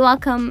we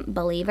welcome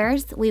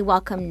believers. We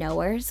welcome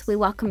knowers. We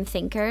welcome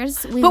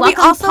thinkers. We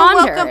welcome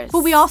ponders.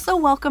 But we also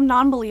welcome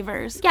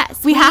non-believers.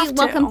 Yes, we have to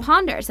welcome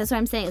ponders. That's what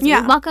I'm saying. So we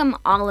welcome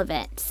all of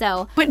it.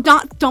 So, but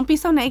don't be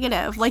so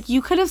negative. Like,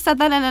 you could have said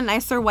that in a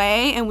nicer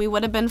way, and we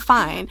would have been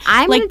fine.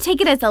 I'm gonna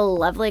take it as a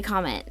lovely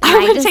comment.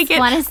 I just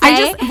want to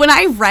say, when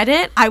I read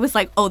it, I was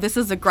like, oh, this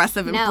is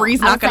aggressive, and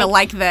Bree's not gonna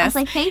like this. I was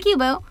like, thank you,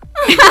 boo.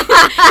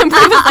 And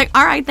Bree was like,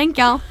 all right, thank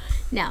y'all.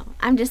 No,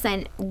 I'm just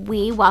saying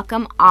we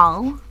welcome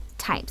all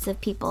types of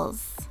peoples.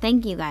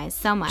 Thank you guys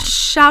so much.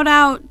 Shout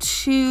out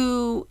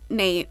to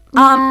Nate.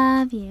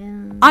 Love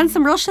you. On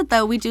some real shit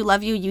though, we do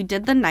love you. You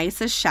did the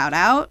nicest shout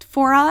out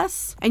for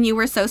us and you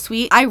were so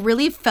sweet. I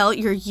really felt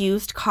your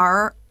used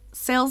car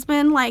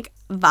salesman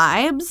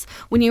vibes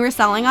when you were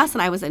selling us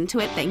and I was into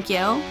it. Thank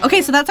you.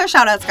 Okay, so that's our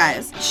shout outs,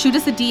 guys. Shoot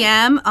us a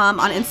DM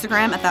on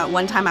Instagram at That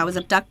One Time I Was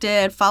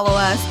Abducted. Follow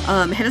us.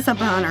 Hit us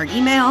up on our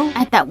email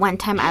at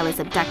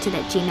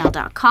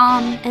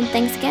thatonetimeIwasabducted@gmail.com. And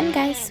thanks again,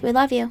 guys. We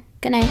love you.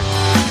 Good night.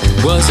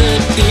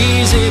 Wasn't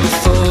easy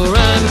before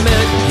I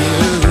met you.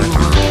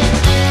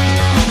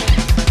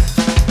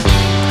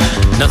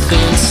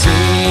 Nothing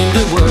seemed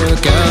to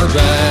work out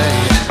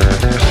right.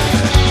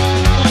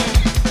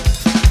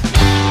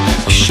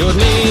 You showed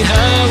me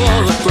how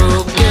all the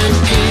broken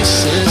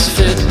pieces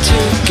fit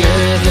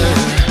together.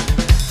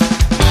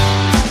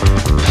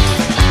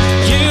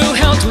 You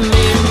helped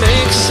me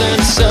make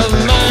sense of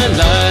my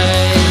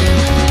life.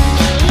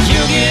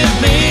 You give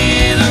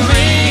me the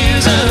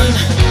reason.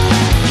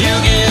 You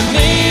give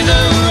me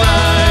the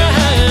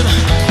rhyme.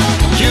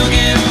 You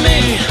give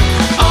me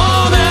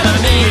all that I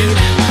need.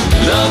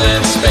 Love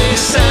and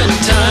space and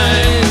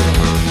time.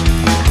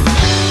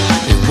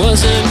 It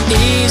wasn't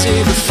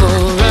easy before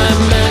I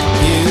met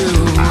you.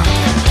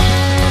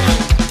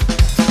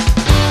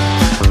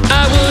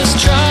 I was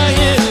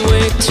trying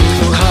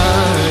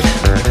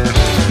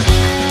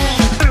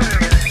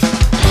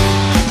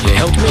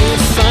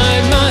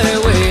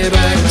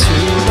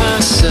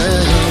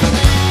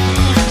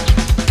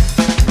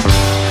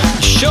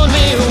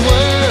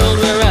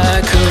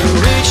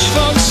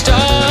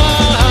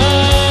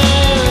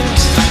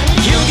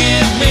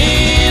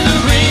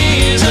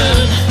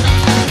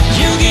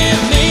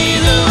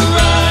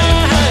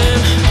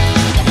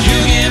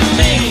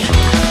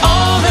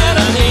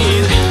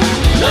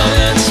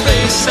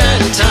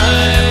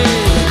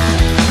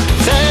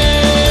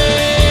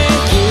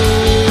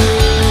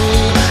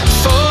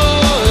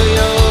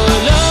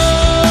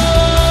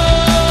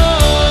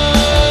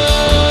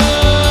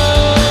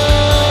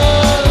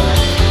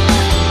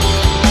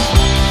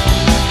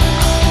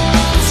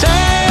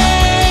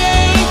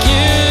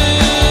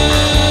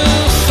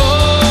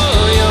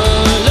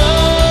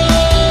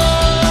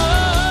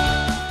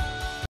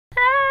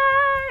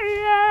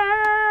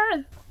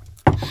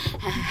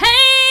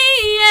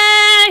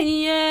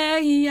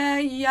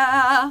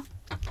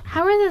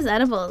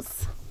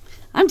edibles.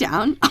 I'm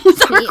down. Was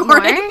that Eat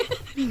recording?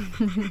 more?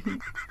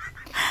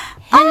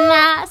 And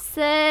I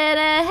said,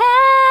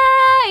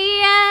 hey,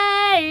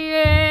 yeah,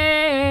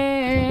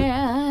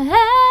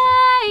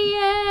 hey,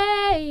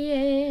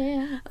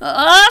 yeah.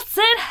 I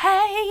said,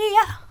 hey,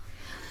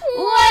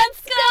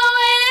 what's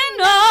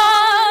going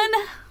on?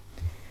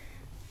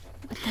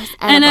 Those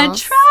And I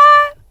edibles. try.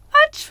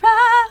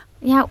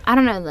 Yeah, I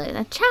don't know.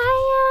 The try.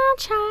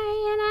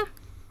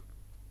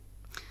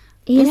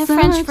 Eat a It's a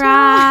French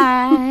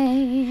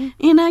fry.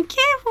 And I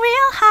get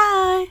real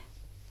high.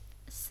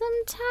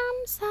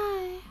 Sometimes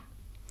I.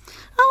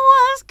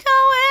 What's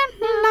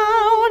going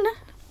on?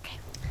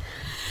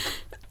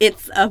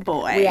 It's a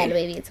boy. We had a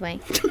baby. It's way.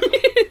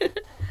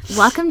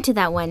 Welcome to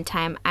that one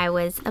time I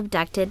was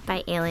abducted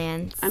by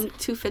aliens. I'm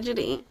too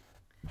fidgety.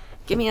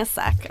 Give me a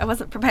sec. I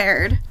wasn't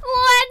prepared.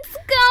 What's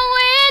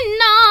going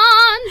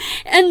on?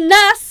 And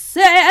I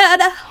said,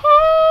 Hey,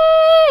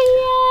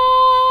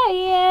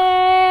 yeah.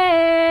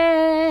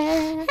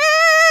 hey.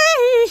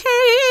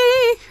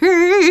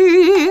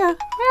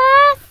 I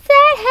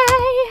said,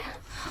 hey,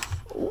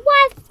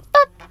 what's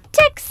fuck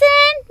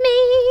texting me?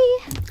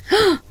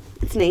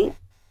 It's Nate.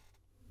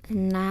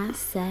 And I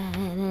said,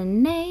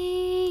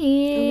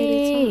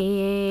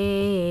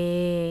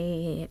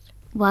 Nate.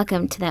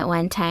 Welcome to that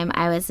one time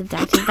I was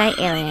abducted by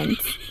aliens.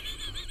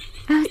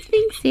 I was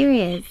being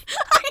serious.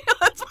 I know,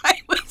 that's why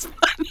it was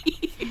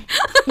funny.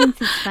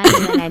 It's funny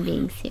that I'm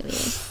being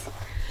serious.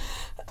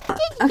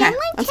 Okay,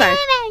 I'm sorry.